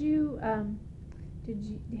did you,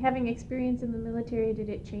 having experience in the military, did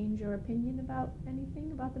it change your opinion about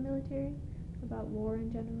anything about the military, about war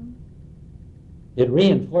in general? It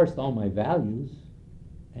reinforced all my values,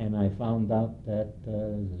 and I found out that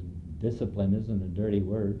discipline isn't a dirty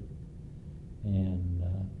word, and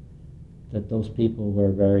that those people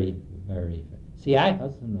were very, very... See, I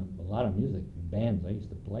listened to a lot of music and bands. I used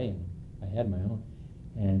to play in them. I had my own,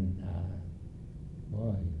 and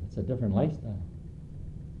boy, it's a different lifestyle.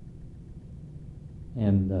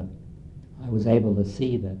 And I was able to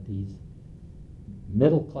see that these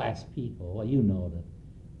middle-class people, well, you know that,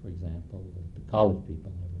 for example, the college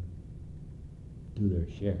people never do their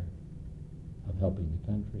share of helping the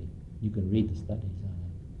country. You can read the studies on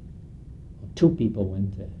it. Well, 2 people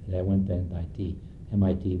went to MIT.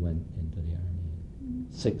 MIT went into the Army.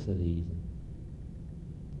 6 of these.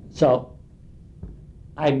 So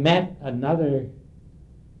I met another,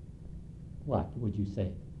 what would you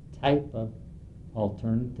say, type of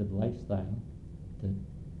alternative lifestyle that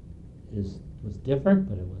was different,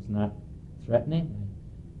 but it was not threatening.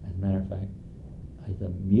 As a matter of fact, the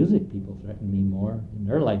music people threatened me more in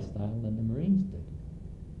their lifestyle than the Marines did.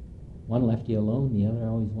 One left you alone, the other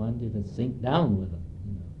always wanted you to sink down with them.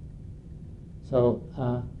 So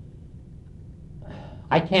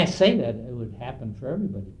I can't say that it would happen for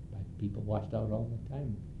everybody. People washed out all the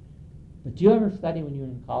time. But do you ever study when you were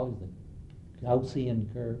in college the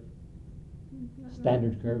Gaussian curve,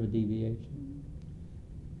 standard curve of deviation?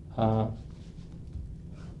 And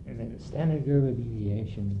then the standard curve of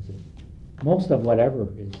deviation is that most of whatever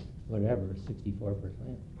is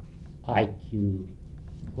 64%. IQ,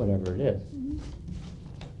 whatever it is.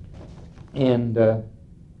 And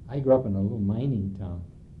I grew up in a little mining town.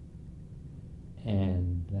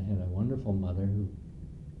 And I had a wonderful mother who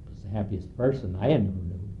was the happiest person I never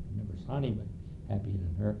knew. I never saw anybody happier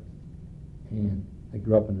than her. And I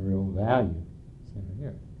grew up in a real value center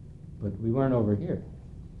here. But we weren't over here.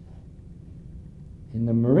 And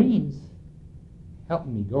the Marines helped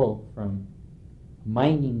me go from a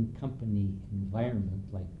mining company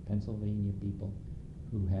environment like Pennsylvania people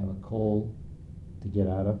who have a coal to get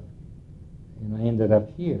out of. And I ended up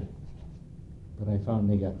here. But I found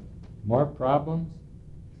they got more problems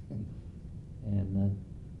and a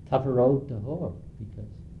tougher road to hoe because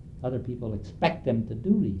other people expect them to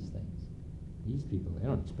do these things. These people, they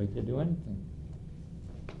don't expect you to do anything.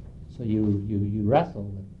 So you wrestle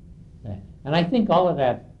with that. And I think all of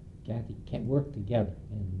that, Kathy, can work together.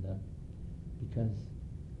 And because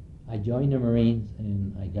I joined the Marines,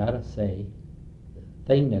 and I gotta say, the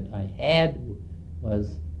thing that I had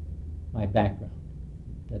was my background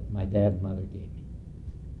that my dad and mother gave me.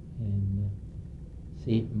 And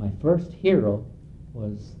see, my first hero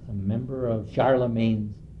was a member of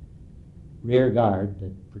Charlemagne's rear guard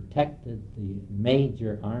that protected the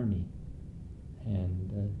major army.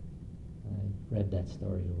 And I read that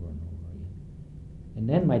story over and over again. And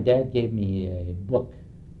then my dad gave me a book,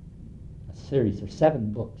 a series of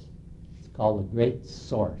 7 books. It's called The Great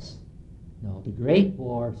Source. No, The Great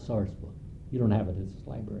War Source Book. You don't have it at this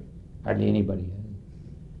library. Hardly anybody has it.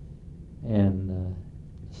 And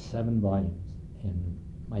 7 volumes. And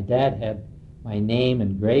my dad had my name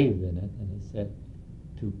engraved in it, and it said,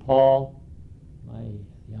 "To Paul, my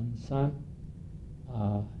young son,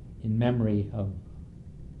 in memory of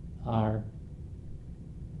our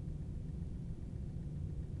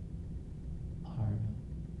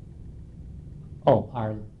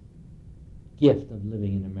gift of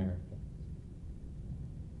living in America."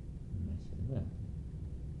 And I said, well.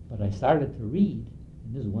 But I started to read,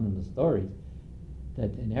 and this is one of the stories,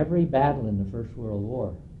 that in every battle in the First World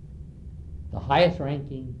War, the highest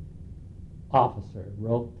ranking officer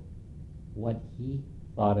wrote what he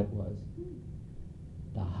thought it was.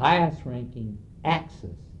 The highest ranking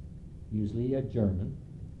Axis, usually a German,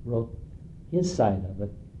 wrote his side of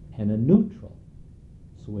it, and a neutral,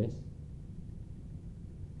 Swiss,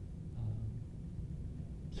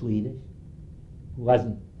 Swedish, who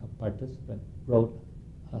wasn't a participant, wrote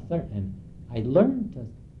a third. And I learned to,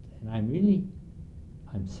 and I really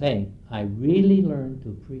learned to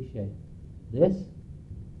appreciate this,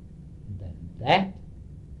 and then that,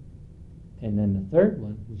 and then the third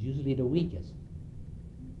one was usually the weakest,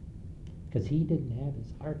 because he didn't have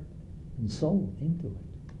his heart and soul into it.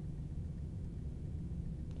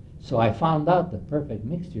 So I found out the perfect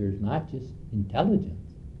mixture is not just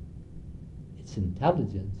intelligence. It's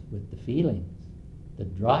intelligence with the feelings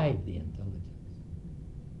that drive the intelligence.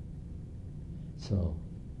 So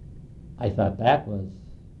I thought that was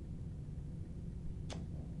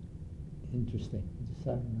interesting.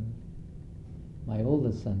 My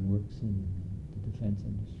oldest son works in the defense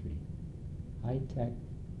industry. High tech,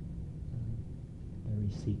 very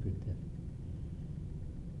secretive.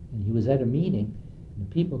 And he was at a meeting, and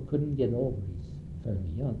the people couldn't get over, he's fairly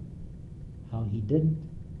young, how he didn't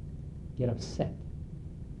get upset,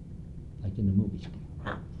 like in the movies,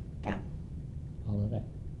 all of that.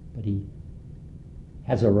 But he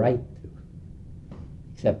has a right to,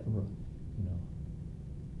 except for,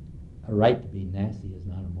 a right to be nasty is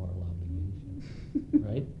not a moral obligation,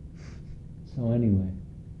 right? So anyway,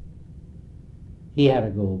 he had to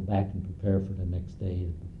go back and prepare for the next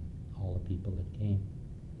day, all the people that came.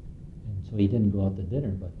 And so he didn't go out to dinner,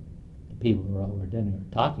 but the people who were over dinner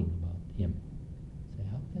were talking about him. Say,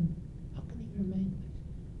 how can he remain?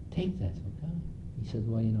 Take that so calm. He says,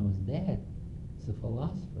 well, his dad is a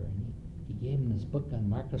philosopher, and he gave him this book on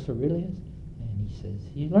Marcus Aurelius, and he says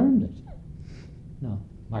he learned it. No,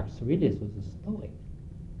 Marcus Aurelius was a Stoic.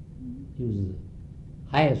 He was the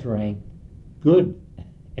highest ranked, good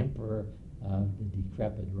emperor of the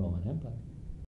decrepit Roman Empire.